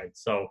women's side.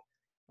 So,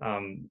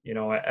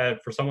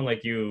 for someone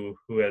like you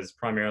who has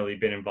primarily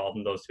been involved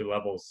in those two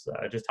levels,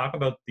 just talk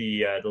about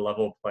the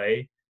level of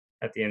play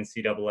at the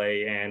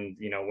NCAA and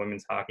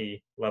women's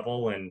hockey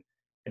level, and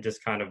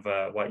just kind of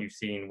what you've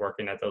seen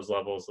working at those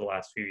levels the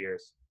last few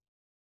years.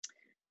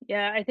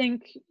 Yeah, I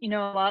think, a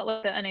lot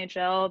like the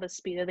NHL, the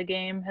speed of the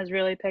game has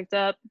really picked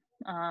up,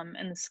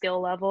 and the skill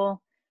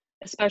level,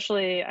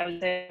 especially I would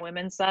say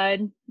women's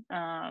side.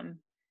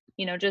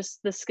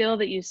 Just the skill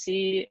that you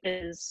see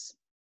is,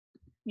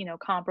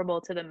 comparable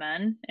to the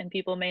men, and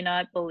people may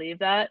not believe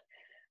that.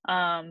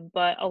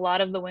 But a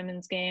lot of the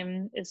women's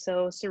game is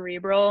so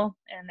cerebral,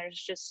 and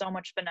there's just so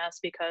much finesse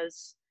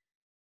because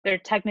there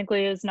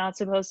technically is not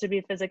supposed to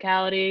be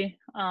physicality.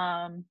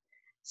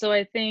 So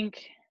I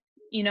think,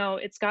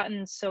 it's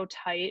gotten so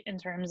tight in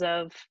terms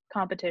of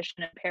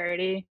competition and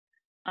parity.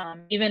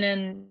 Even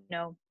in,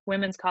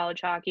 women's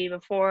college hockey,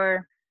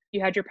 before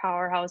you had your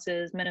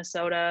powerhouses,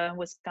 Minnesota,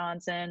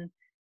 Wisconsin,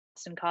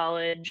 Boston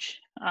College,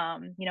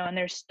 and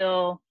there's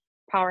still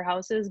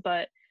powerhouses,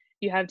 but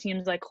you have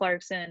teams like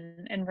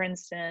Clarkson and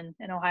Princeton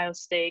and Ohio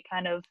State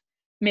kind of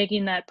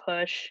making that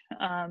push.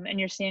 And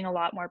you're seeing a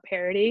lot more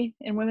parity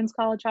in women's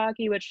college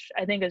hockey, which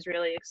I think is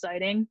really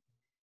exciting.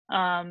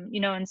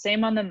 And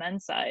same on the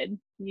men's side.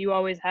 You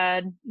always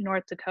had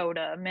North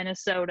Dakota,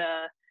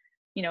 Minnesota,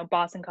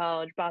 Boston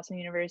College, Boston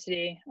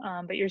University.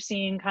 But you're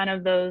seeing kind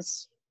of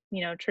those,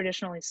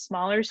 traditionally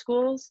smaller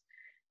schools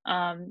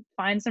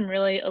find some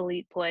really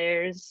elite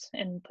players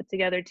and put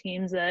together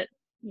teams that,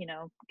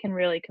 can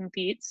really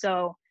compete.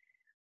 So,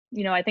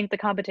 I think the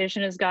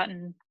competition has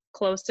gotten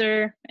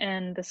closer,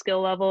 and the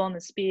skill level and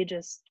the speed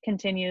just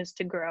continues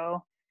to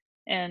grow.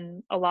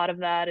 And a lot of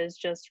that is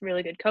just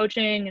really good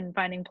coaching and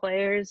finding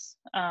players,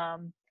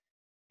 and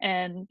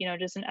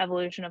just an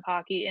evolution of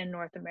hockey in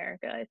North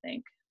America, I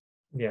think.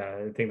 Yeah,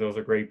 I think those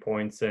are great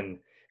points, and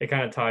it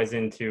kind of ties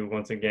into,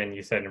 once again,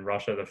 you said in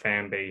Russia, the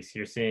fan base.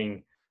 You're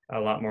seeing a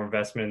lot more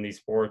investment in these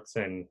sports,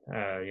 and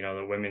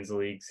the women's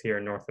leagues here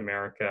in North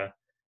America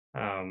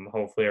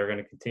hopefully are going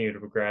to continue to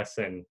progress,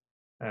 and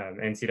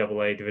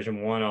NCAA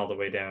Division One all the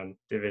way down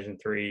Division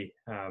Three.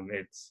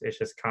 It's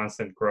just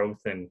constant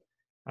growth, and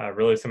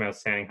really some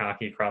outstanding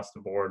hockey across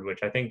the board,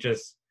 which I think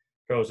just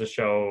goes to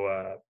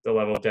show the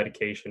level of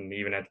dedication,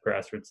 even at the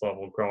grassroots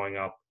level, growing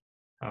up.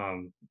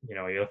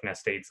 You're looking at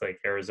states like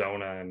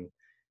Arizona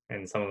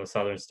and some of the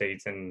southern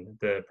states, and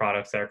the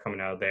products that are coming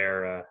out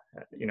there,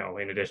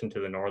 in addition to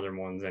the northern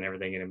ones and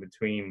everything in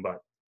between. But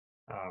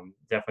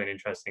definitely an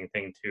interesting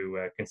thing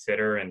to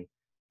consider. And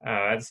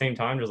at the same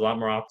time, there's a lot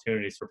more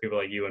opportunities for people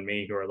like you and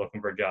me who are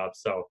looking for jobs.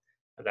 So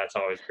that's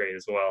always great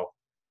as well.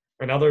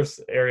 Another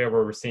area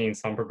where we're seeing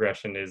some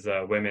progression is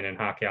women in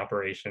hockey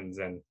operations.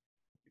 And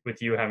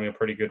with you having a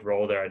pretty good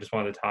role there, I just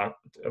wanted to talk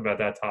about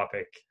that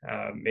topic.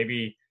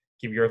 Maybe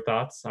give your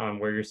thoughts on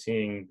where you're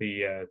seeing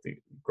the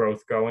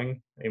growth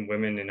going in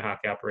women in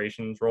hockey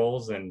operations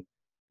roles, and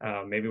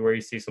maybe where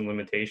you see some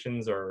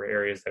limitations or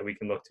areas that we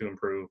can look to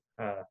improve,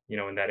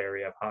 in that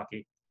area of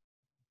hockey.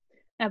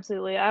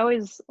 Absolutely. I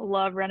always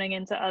love running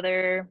into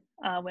other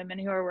women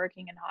who are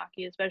working in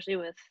hockey, especially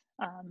with,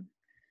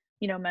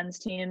 men's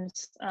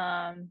teams.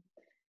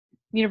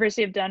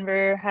 University of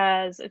Denver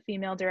has a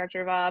female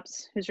director of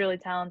ops who's really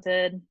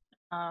talented.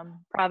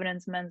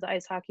 Providence men's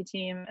ice hockey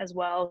team as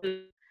well,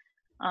 who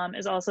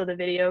is also the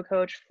video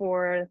coach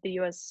for the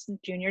U.S.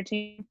 junior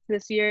team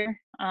this year.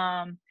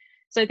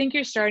 So I think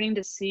you're starting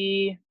to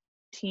see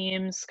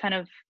teams kind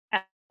of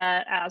at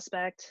that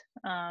aspect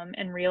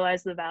and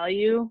realize the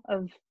value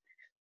of,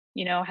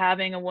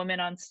 having a woman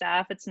on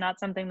staff. It's not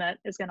something that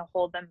is going to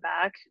hold them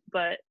back,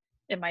 but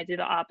it might do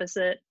the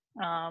opposite.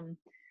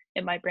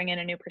 It might bring in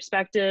a new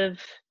perspective.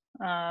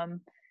 And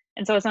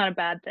so it's not a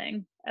bad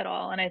thing at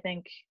all. And I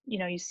think,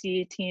 you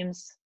see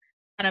teams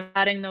kind of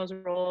adding those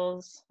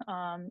roles.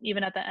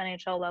 Even at the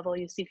NHL level,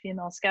 you see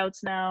female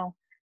scouts now,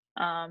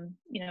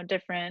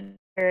 different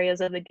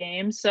areas of the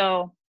game.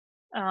 So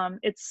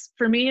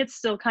for me, it's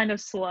still kind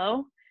of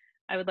slow.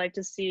 I would like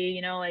to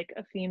see, like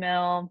a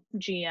female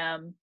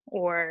GM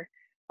or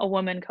a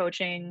woman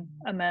coaching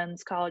a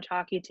men's college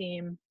hockey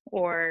team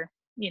or,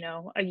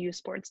 a youth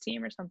sports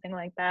team or something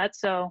like that.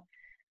 So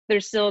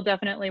there's still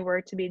definitely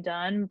work to be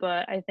done,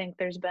 but I think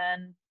there's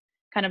been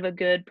kind of a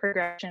good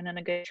progression and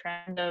a good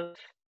trend of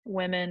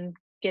women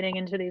getting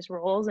into these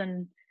roles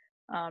and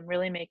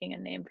really making a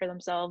name for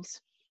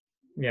themselves.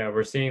 Yeah,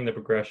 we're seeing the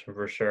progression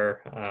for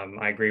sure.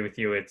 I agree with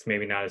you. It's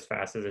maybe not as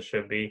fast as it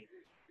should be.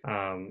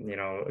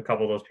 A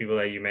couple of those people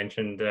that you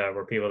mentioned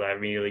were people that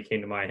immediately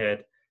came to my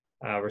head.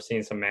 We're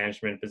seeing some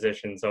management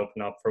positions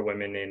open up for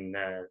women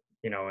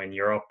in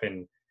Europe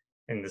and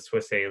in the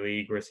Swiss A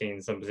League. We're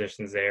seeing some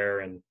positions there,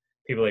 and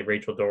people like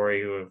Rachel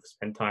Dory who have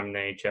spent time in the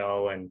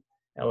NHL, and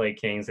LA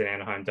Kings and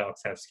Anaheim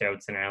Ducks have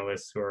scouts and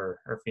analysts who are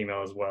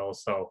female as well.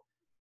 So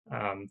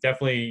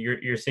definitely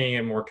you're seeing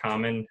it more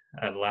common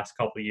the last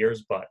couple of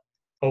years, but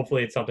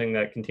hopefully it's something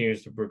that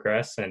continues to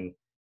progress. And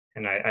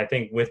I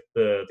think with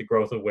the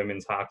growth of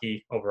women's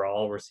hockey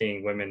overall, we're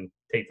seeing women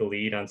take the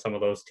lead on some of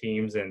those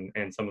teams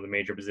and some of the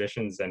major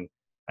positions. And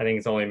I think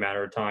it's only a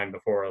matter of time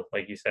before,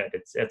 like you said,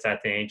 it's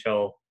at the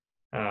NHL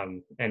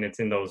and it's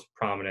in those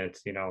prominent,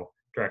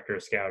 director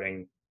of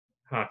scouting,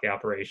 hockey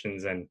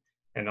operations, and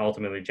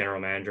ultimately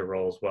general manager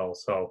role as well.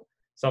 So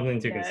something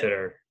to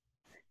consider.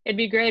 It'd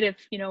be great if,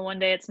 one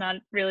day it's not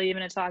really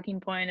even a talking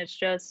point. It's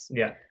just,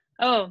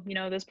 oh,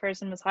 this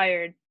person was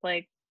hired.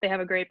 Like, they have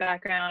a great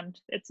background.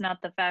 It's not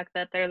the fact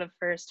that they're the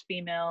first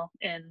female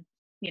in,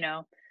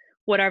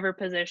 whatever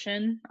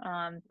position.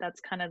 That's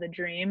kind of the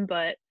dream,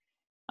 but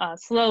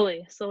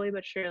slowly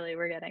but surely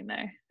we're getting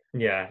there.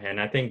 Yeah, and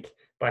I think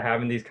by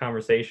having these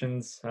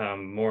conversations,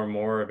 more and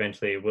more,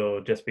 eventually it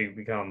will just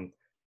become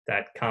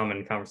that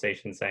common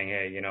conversation saying,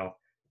 hey,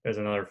 there's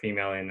another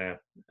female in a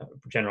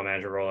general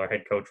manager role or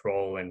head coach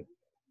role, and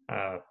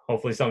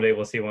hopefully someday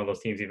we'll see one of those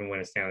teams even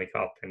win a Stanley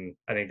Cup, and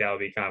I think that would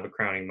be kind of a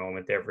crowning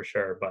moment there for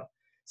sure. But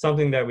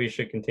something that we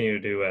should continue to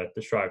do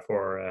to strive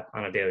for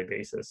on a daily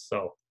basis.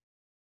 So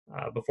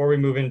before we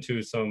move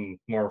into some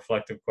more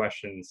reflective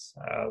questions,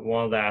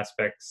 one of the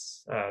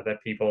aspects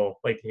that people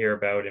like to hear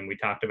about, and we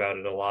talked about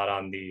it a lot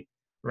on the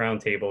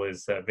roundtable,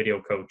 is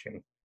video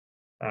coaching.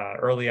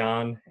 Early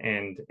on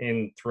and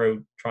throughout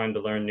trying to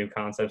learn new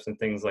concepts and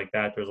things like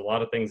that, there's a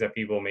lot of things that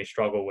people may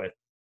struggle with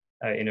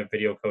in a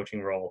video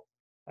coaching role.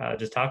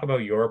 Just talk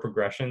about your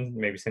progression,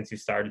 maybe since you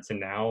started to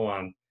now,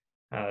 on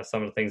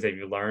some of the things that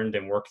you learned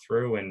and worked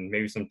through, and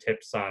maybe some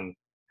tips on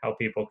how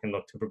people can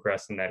look to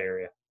progress in that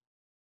area.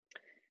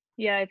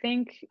 Yeah, I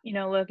think,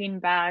 looking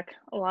back,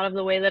 a lot of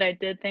the way that I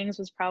did things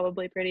was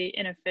probably pretty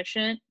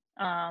inefficient.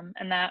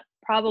 And that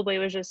probably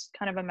was just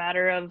kind of a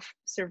matter of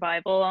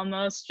survival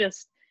almost,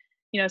 just,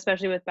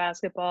 especially with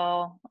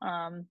basketball.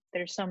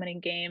 There's so many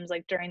games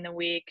like during the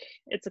week,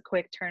 it's a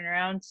quick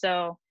turnaround.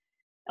 So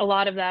a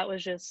lot of that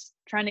was just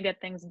trying to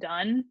get things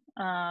done.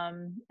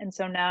 And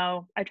so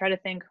now I try to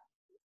think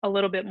a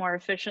little bit more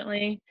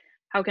efficiently.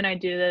 How can I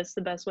do this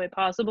the best way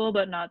possible,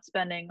 but not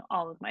spending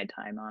all of my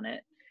time on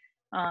it?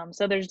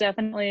 So there's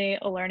definitely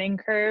a learning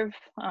curve.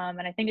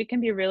 And I think it can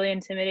be really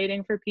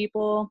intimidating for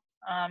people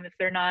if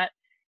they're not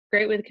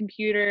great with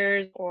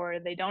computers or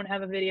they don't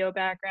have a video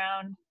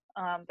background.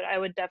 But I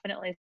would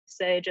definitely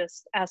say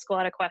just ask a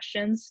lot of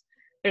questions.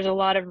 There's a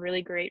lot of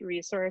really great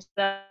resources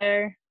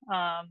there.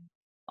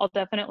 I'll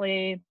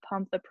definitely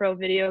pump the Pro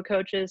Video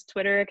Coaches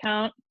Twitter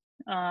account.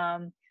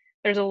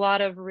 There's a lot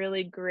of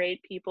really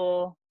great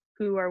people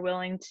who are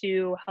willing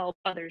to help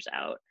others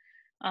out.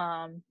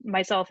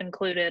 Myself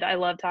included. I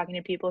love talking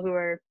to people who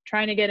are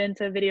trying to get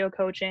into video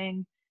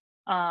coaching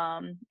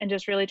and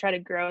just really try to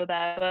grow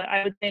that. But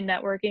I would say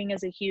networking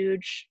is a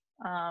huge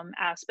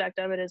aspect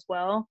of it as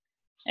well.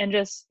 And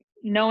just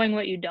knowing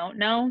what you don't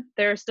know,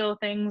 there are still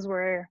things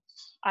where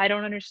I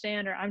don't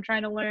understand or I'm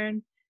trying to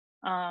learn.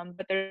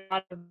 But there's a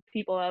lot of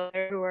people out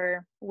there who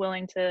are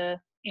willing to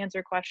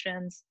answer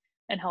questions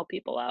and help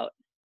people out.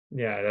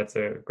 Yeah, that's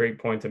a great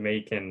point to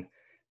make, and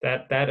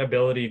that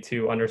ability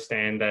to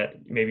understand that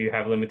maybe you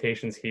have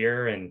limitations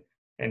here and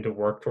to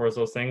work towards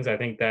those things, I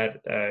think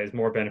that is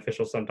more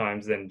beneficial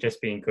sometimes than just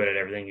being good at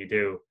everything you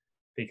do,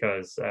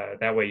 because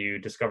that way you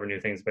discover new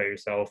things about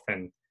yourself,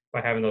 and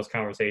by having those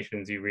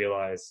conversations, you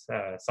realize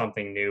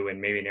something new and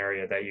maybe an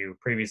area that you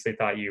previously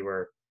thought you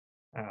were,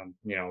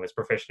 as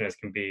proficient as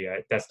can be.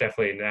 That's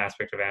definitely an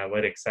aspect of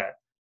analytics that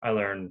I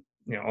learn,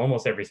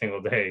 almost every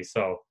single day.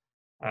 So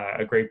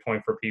a great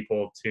point for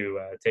people to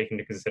take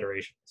into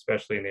consideration,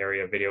 especially in the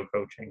area of video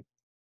coaching.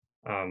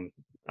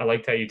 I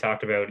liked how you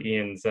talked about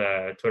Ian's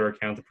Twitter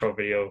account, the Pro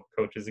Video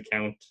Coaches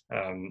account,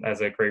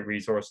 as a great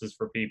resources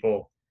for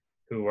people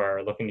who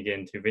are looking to get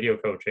into video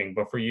coaching.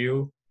 But for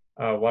you,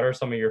 what are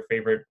some of your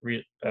favorite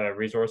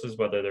resources,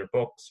 whether they're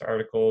books,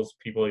 articles,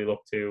 people you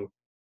look to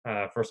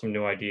for some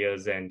new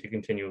ideas and to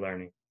continue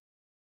learning?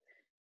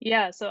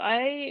 Yeah, so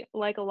I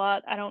like a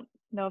lot, I don't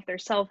know if they're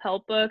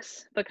self-help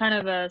books, but kind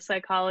of a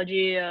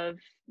psychology of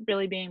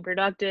really being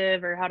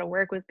productive or how to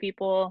work with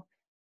people.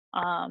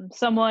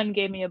 Someone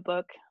gave me a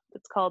book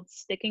that's called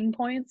Sticking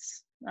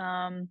Points.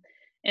 And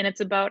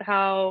it's about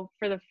how,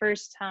 for the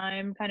first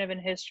time, kind of in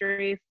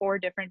history, four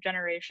different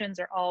generations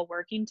are all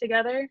working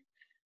together.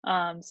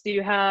 So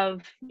you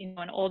have,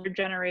 an older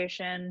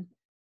generation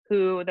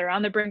who they're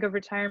on the brink of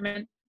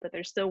retirement, but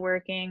they're still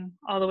working,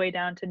 all the way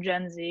down to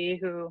Gen Z,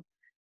 who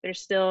they're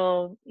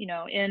still,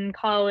 in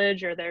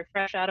college or they're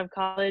fresh out of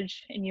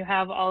college, and you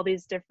have all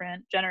these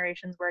different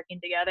generations working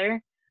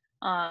together.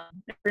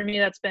 For me,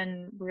 that's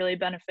been really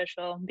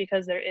beneficial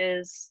because there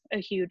is a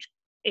huge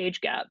age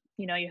gap.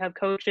 You have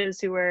coaches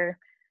who are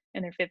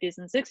in their 50s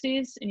and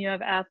 60s, and you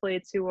have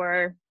athletes who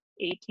are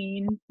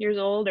 18 years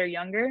old or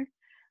younger.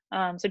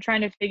 So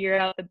trying to figure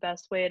out the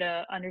best way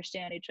to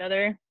understand each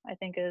other, I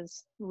think,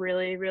 is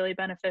really, really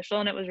beneficial.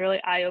 And it was really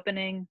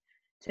eye-opening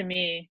to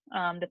me,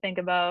 to think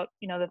about,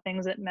 the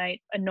things that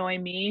might annoy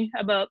me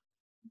about,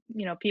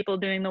 people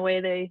doing the way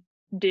they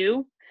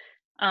do,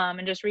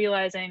 and just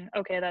realizing,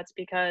 okay, that's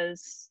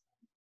because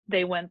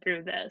they went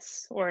through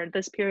this, or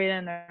this period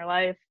in their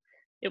life,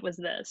 it was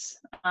this.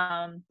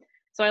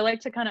 So I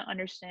like to kind of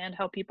understand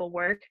how people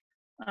work.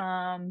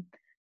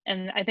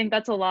 And I think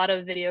that's a lot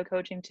of video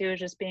coaching too, is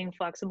just being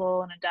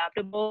flexible and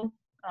adaptable,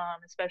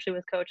 especially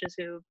with coaches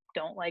who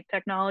don't like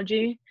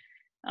technology.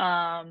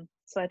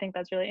 So I think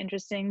that's really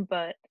interesting.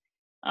 But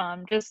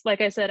just like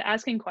I said,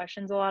 asking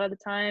questions a lot of the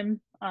time,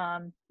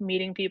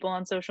 meeting people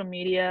on social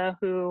media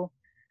who,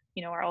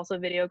 are also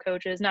video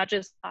coaches, not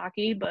just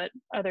hockey, but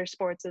other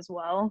sports as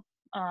well.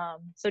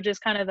 So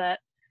just kind of that,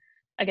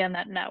 again,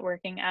 that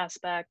networking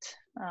aspect,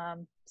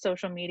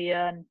 social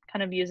media, and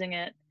kind of using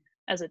it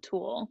as a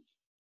tool.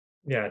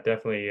 Yeah,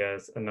 definitely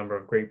has a number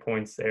of great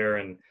points there.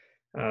 And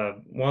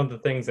one of the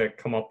things that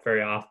come up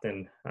very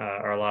often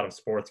are a lot of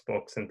sports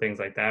books and things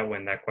like that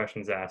when that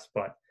question's asked.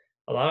 But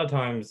a lot of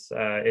times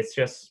it's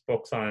just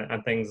books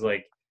on things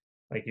like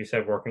you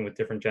said, working with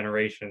different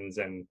generations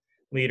and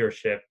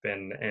leadership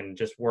and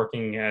just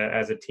working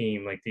as a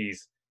team, like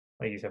these,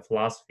 like you said,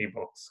 philosophy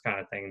books kind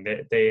of thing.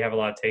 They have a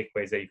lot of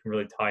takeaways that you can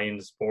really tie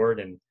into sport,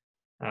 and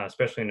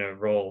especially in a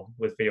role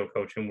with video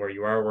coaching where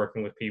you are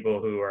working with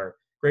people who are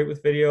great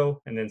with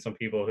video, and then some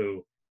people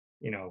who,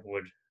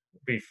 would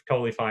be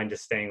totally fine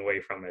just staying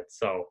away from it.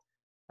 So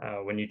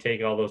when you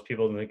take all those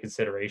people into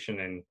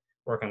consideration and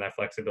work on that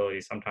flexibility,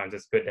 sometimes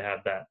it's good to have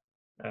that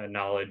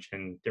knowledge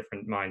and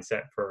different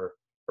mindset for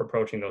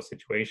approaching those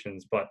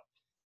situations. But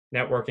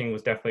networking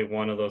was definitely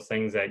one of those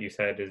things that you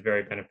said is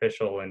very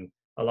beneficial. And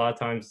a lot of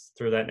times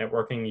through that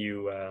networking,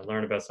 you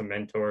learn about some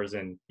mentors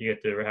and you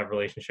get to have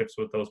relationships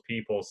with those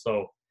people.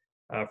 So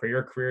for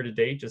your career to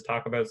date, just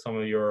talk about some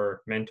of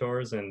your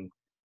mentors and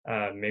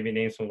maybe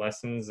name some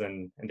lessons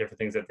and different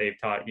things that they've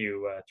taught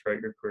you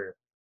throughout your career.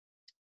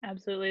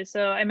 Absolutely.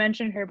 So I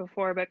mentioned her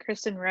before, but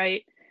Kristen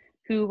Wright,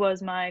 who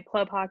was my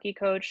club hockey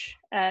coach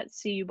at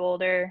CU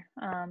Boulder,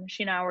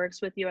 she now works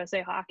with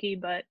USA Hockey,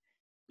 but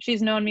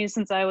she's known me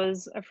since I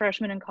was a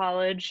freshman in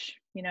college,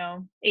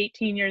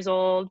 18 years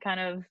old, kind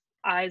of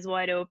eyes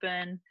wide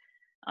open.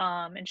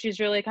 And she's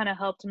really kind of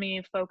helped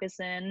me focus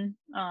in,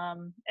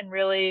 and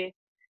really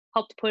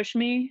helped push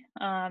me,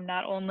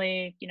 not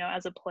only,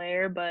 as a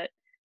player, but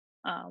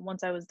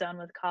once I was done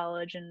with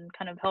college, and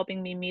kind of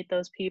helping me meet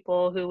those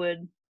people who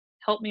would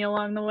help me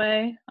along the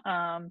way.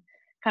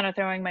 Kind of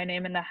throwing my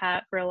name in the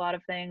hat for a lot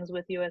of things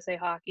with USA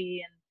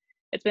Hockey. And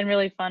it's been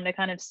really fun to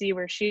kind of see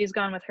where she's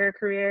gone with her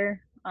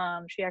career.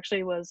 She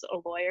actually was a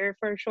lawyer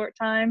for a short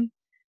time.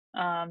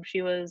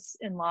 She was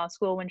in law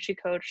school when she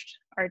coached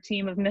our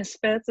team of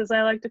misfits, as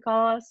I like to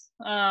call us.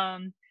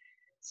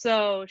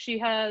 So she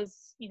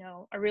has,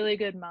 a really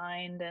good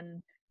mind,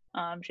 and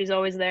she's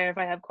always there if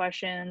I have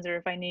questions or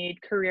if I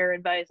need career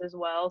advice as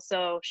well.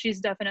 So she's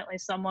definitely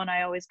someone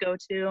I always go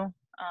to.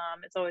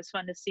 It's always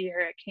fun to see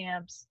her at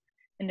camps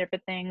in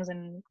different things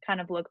and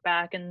kind of look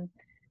back and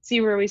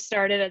see where we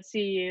started at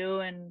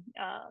CU and,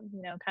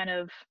 kind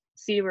of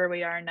see where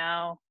we are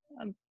now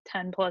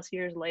 10 plus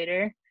years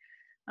later.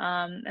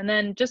 And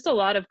then just a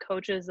lot of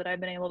coaches that I've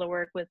been able to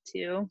work with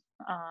too.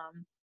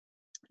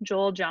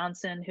 Joel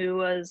Johnson, who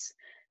was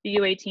the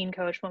U18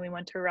 coach when we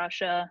went to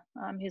Russia.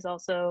 He's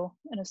also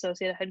an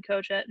associate head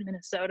coach at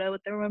Minnesota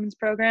with their women's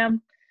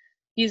program.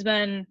 He's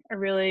been a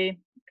really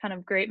kind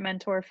of great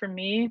mentor for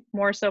me,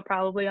 more so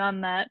probably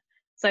on that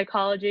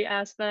psychology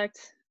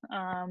aspect.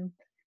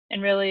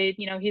 And really,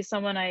 he's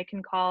someone I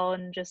can call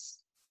and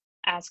just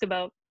ask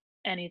about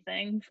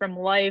anything from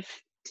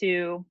life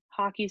to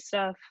hockey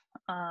stuff.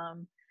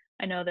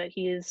 I know that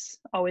he's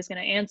always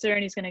going to answer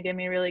and he's going to give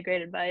me really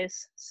great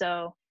advice.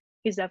 So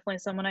he's definitely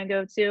someone I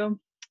go to.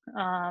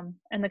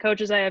 And the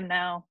coaches I have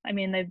now, I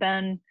mean, they've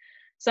been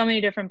so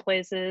many different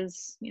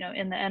places,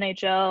 in the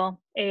NHL,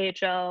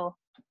 AHL,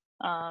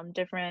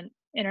 different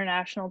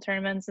international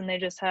tournaments, and they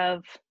just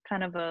have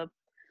kind of a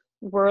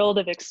world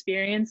of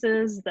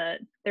experiences that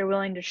they're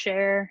willing to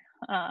share.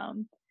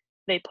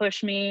 They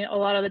push me a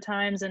lot of the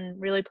times and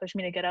really push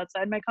me to get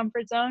outside my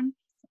comfort zone,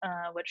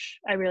 which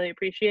I really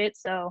appreciate.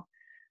 So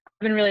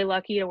I've been really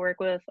lucky to work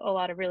with a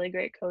lot of really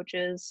great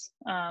coaches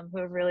who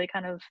have really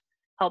kind of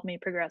helped me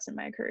progress in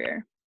my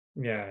career.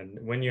 Yeah, and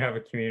when you have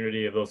a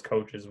community of those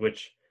coaches,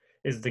 which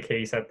is the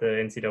case at the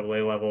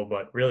NCAA level,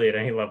 but really at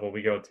any level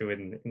we go to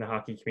in the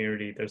hockey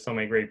community, there's so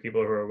many great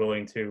people who are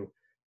willing to,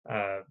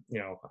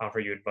 offer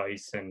you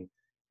advice and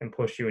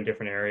push you in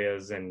different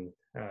areas. And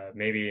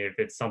maybe if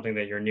it's something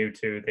that you're new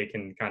to, they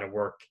can kind of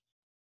work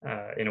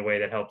in a way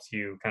that helps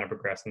you kind of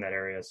progress in that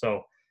area.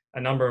 So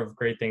a number of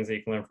great things that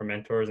you can learn from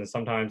mentors, and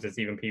sometimes it's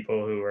even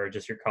people who are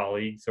just your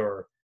colleagues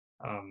or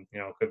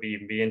could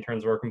even be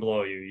interns working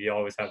below you. You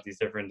always have these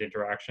different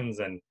interactions,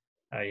 and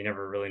you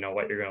never really know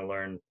what you're going to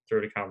learn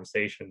through the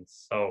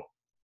conversations. So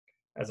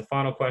as a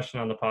final question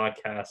on the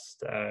podcast,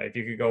 if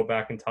you could go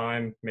back in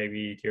time,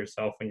 maybe to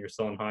yourself when you're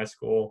still in high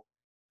school,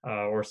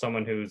 or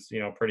someone who's,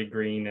 pretty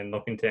green and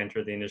looking to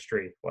enter the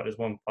industry, what is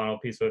one final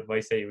piece of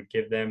advice that you would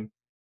give them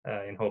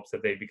in hopes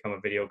that they become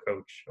a video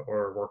coach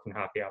or work in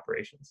hockey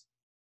operations?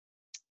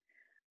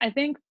 I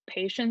think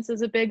patience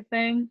is a big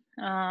thing.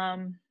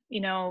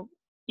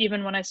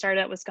 Even when I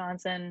started at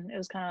Wisconsin, it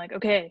was kind of like,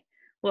 okay,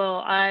 well,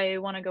 I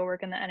want to go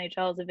work in the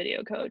NHL as a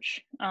video coach.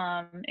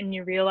 And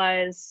you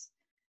realize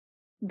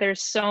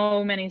there's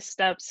so many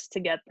steps to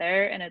get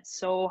there, and it's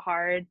so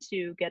hard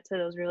to get to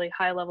those really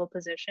high level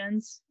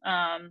positions.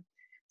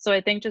 So I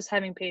think just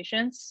having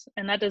patience,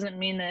 and that doesn't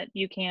mean that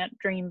you can't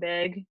dream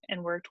big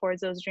and work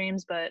towards those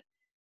dreams, but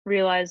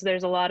realize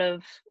there's a lot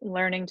of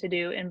learning to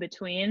do in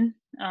between,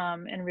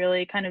 and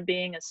really kind of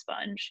being a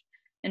sponge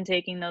and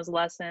taking those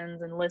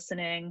lessons and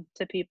listening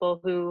to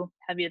people who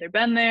have either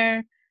been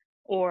there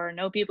or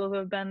know people who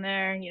have been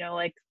there,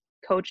 like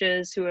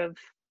coaches who have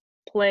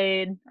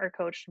played or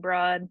coached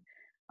abroad.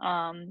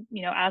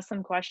 Ask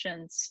them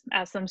questions,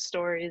 ask them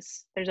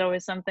stories. There's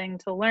always something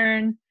to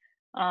learn.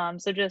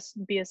 So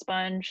just be a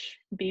sponge,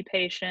 be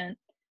patient,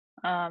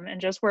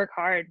 and just work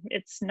hard.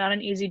 It's not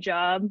an easy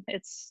job.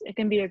 It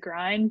can be a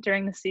grind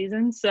during the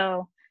season.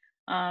 So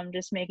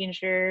just making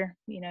sure,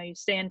 you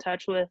stay in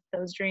touch with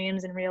those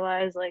dreams and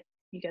realize like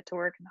you get to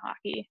work in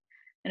hockey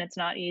and it's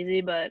not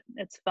easy, but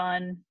it's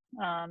fun,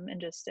 and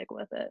just stick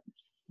with it.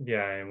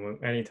 Yeah.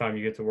 And anytime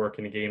you get to work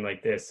in a game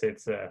like this,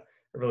 it's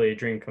really a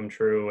dream come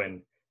true.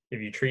 And if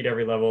you treat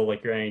every level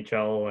like your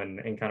NHL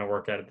and kind of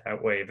work at it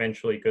that way,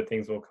 eventually good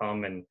things will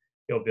come and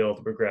you'll be able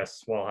to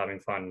progress while having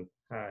fun,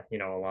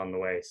 along the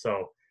way.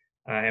 So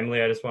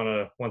Emily, I just want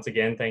to once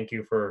again thank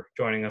you for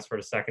joining us for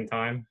the second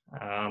time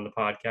on the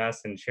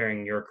podcast and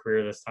sharing your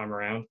career this time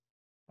around.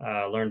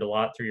 Learned a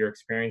lot through your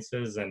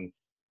experiences, and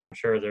I'm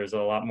sure there's a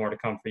lot more to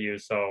come for you.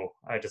 So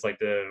I'd just like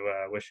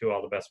to wish you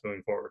all the best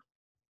moving forward.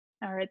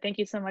 All right. Thank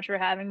you so much for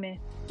having me.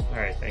 All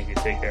right. Thank you.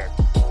 Take care.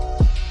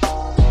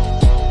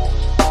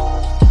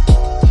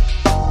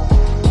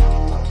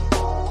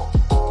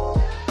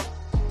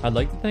 I'd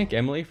like to thank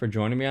Emily for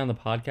joining me on the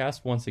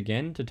podcast once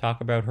again to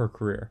talk about her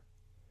career.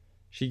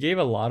 She gave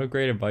a lot of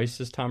great advice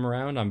this time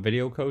around on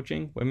video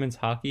coaching, women's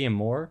hockey, and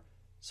more,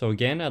 so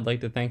again, I'd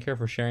like to thank her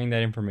for sharing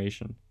that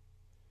information.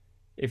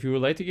 If you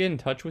would like to get in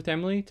touch with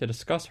Emily to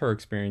discuss her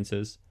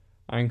experiences,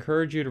 I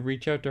encourage you to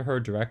reach out to her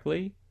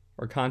directly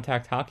or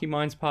contact Hockey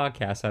Minds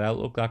Podcast at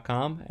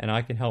Outlook.com, and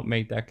I can help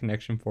make that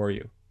connection for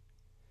you.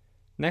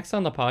 Next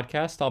on the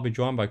podcast, I'll be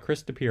joined by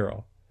Chris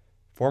DePiero,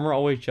 former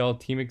OHL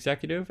team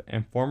executive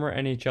and former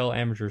NHL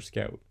amateur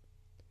scout.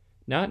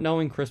 Not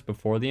knowing Chris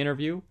before the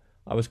interview,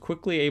 I was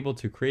quickly able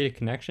to create a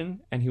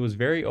connection, and he was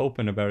very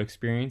open about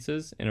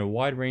experiences in a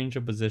wide range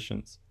of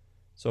positions,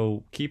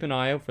 so keep an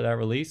eye out for that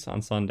release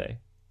on Sunday.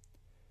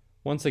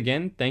 Once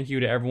again, thank you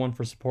to everyone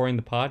for supporting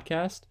the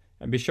podcast,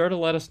 and be sure to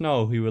let us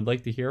know who you would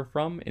like to hear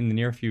from in the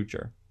near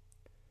future.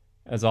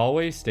 As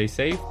always, stay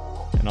safe,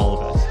 and all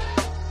the best.